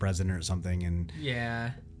run for president or something, and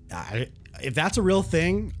yeah, if that's a real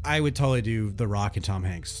thing, I would totally do The Rock and Tom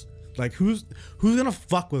Hanks. Like who's gonna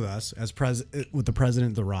fuck with us as with the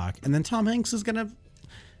president, The Rock, and then Tom Hanks is gonna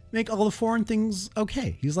make all the foreign things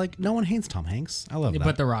okay. He's like, no one hates Tom Hanks. I love that.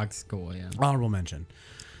 But The Rock's cool, yeah. Honorable mention.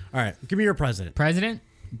 All right, give me your president. President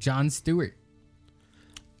Jon Stewart.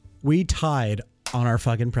 We tied on our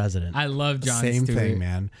fucking president. I love Jon Stewart. Same thing,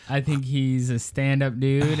 man. I think he's a stand-up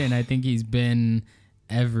dude, and I think he's been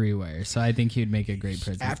everywhere. So I think he'd make a great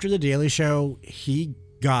president. After the Daily Show, he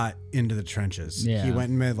got into the trenches. Yeah. He went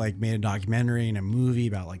and made a documentary and a movie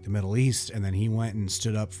about like the Middle East, and then he went and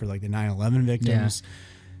stood up for like the 9/11 victims. Yeah.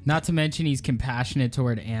 Not to mention he's compassionate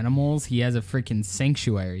toward animals. He has a freaking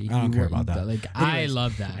sanctuary. I don't care about that. Like Anyways, I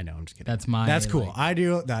love that. I know. I'm just kidding. That's cool. like- I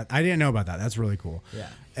do that. I didn't know about that. That's really cool. Yeah.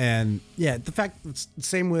 And yeah, the fact it's the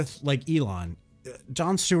same with like Elon,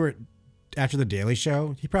 Jon Stewart. After the Daily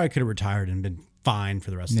Show, he probably could have retired and been fine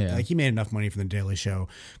for the rest of it. Like he made enough money from the Daily Show.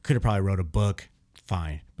 Could have probably wrote a book.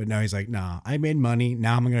 Fine. But now he's like, nah, I made money.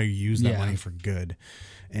 Now I'm going to use that money for good.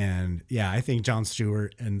 And yeah, I think Jon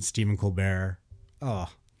Stewart and Stephen Colbert, it's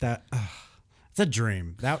a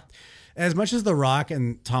dream. That, as much as The Rock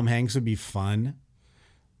and Tom Hanks would be fun,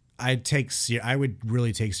 I would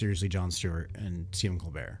really take seriously Jon Stewart and Stephen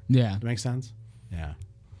Colbert. Yeah. That makes sense? Yeah.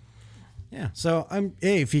 Yeah. So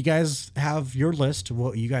hey, if you guys have your list,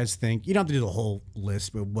 what you guys think, you don't have to do the whole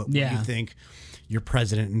list, but what you think your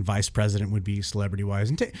president and vice president would be celebrity wise,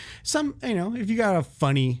 and some, if you got a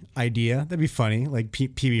funny idea, that'd be funny, like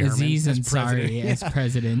Pee-wee Herman Aziz as Ansari as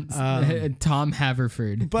president, Tom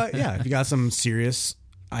Haverford. But yeah, if you got some serious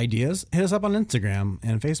ideas, hit us up on Instagram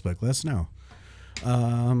and Facebook. Let us know.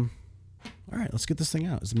 All right, let's get this thing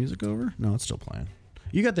out. Is the music over? No, it's still playing.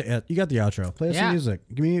 You got the outro. Play us some music.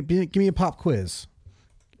 Give me a pop quiz.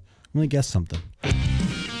 I'm gonna guess something.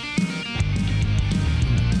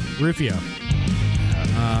 Rufio.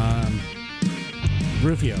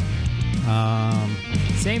 Rufio.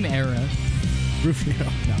 Same era. Rufio.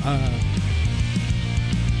 No, I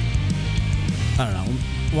don't know.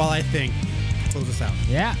 While I think, close us out.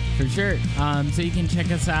 Yeah, for sure. So you can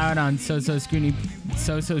check us out on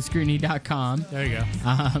sososcrutiny.com. There you go.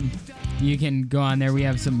 You can go on there. We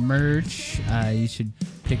have some merch. You should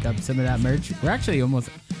pick up some of that merch. We're actually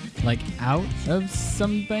almost like out of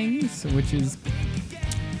some things, which is...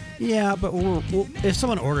 Yeah, but we'll if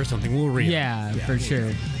someone orders something, we'll read it. Yeah, for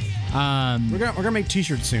sure. We're gonna make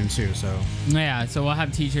t-shirts soon too. So yeah, so we'll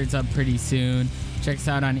have t-shirts up pretty soon. Check us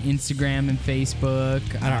out on Instagram and Facebook.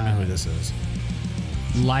 I don't know who this is.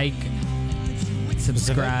 Like,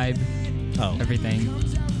 subscribe, everything. I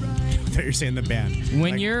thought you were saying the band.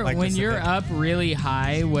 When you're up really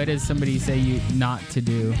high, what does somebody say you not to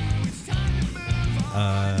do?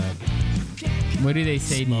 What do they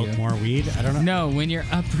say to you? Smoke more weed? I don't know. No, when you're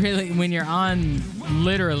on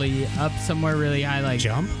literally up somewhere really high, like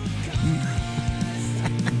jump.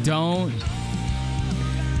 Don't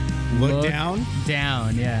look down.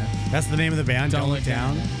 Down, yeah. That's the name of the band. Don't look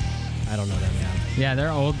down. I don't know that band. Yeah, they're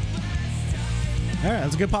old. All right,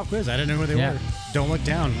 that's a good pop quiz. I didn't know who they were. Don't look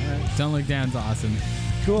down. All right. Don't look down's awesome.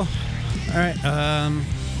 Cool. All right.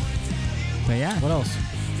 But yeah. What else?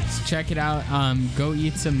 Just check it out. Go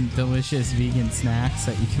eat some delicious vegan snacks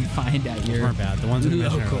that you can find at your weren't bad. The ones we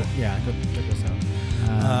mentioned local. earlier. Yeah, go check those out.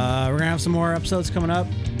 We're gonna have some more episodes coming up.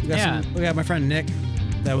 We got my friend Nick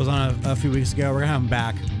that was on a few weeks ago. We're gonna have him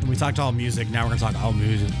back. And we talked all music. Now we're gonna talk all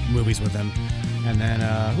movies with him. And then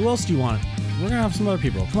who else do you want? We're gonna have some other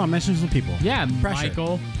people. Come on, mention some people. Yeah, Pressure.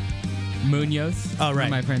 Michael Munoz. Oh, right. One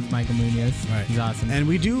of my friends, Michael Munoz. Right. He's awesome. And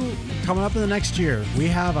we do, coming up in the next year, we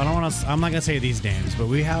have, I'm not going to say these names, but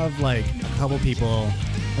we have like a couple people,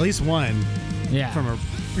 at least one from a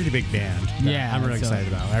pretty big band. that I'm really excited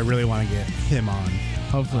about. I really want to get him on.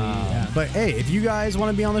 Hopefully, But hey, if you guys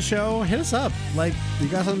want to be on the show, hit us up. Like, you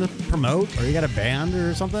got something to promote or you got a band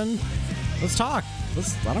or something, let's talk.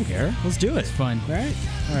 I don't care. Let's do it. It's fun. All right?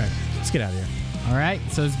 All right. Let's get out of here. All right.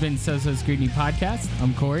 So it's been So Scrutiny Podcast.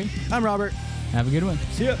 I'm Corey. I'm Robert. Have a good one.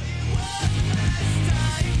 See ya.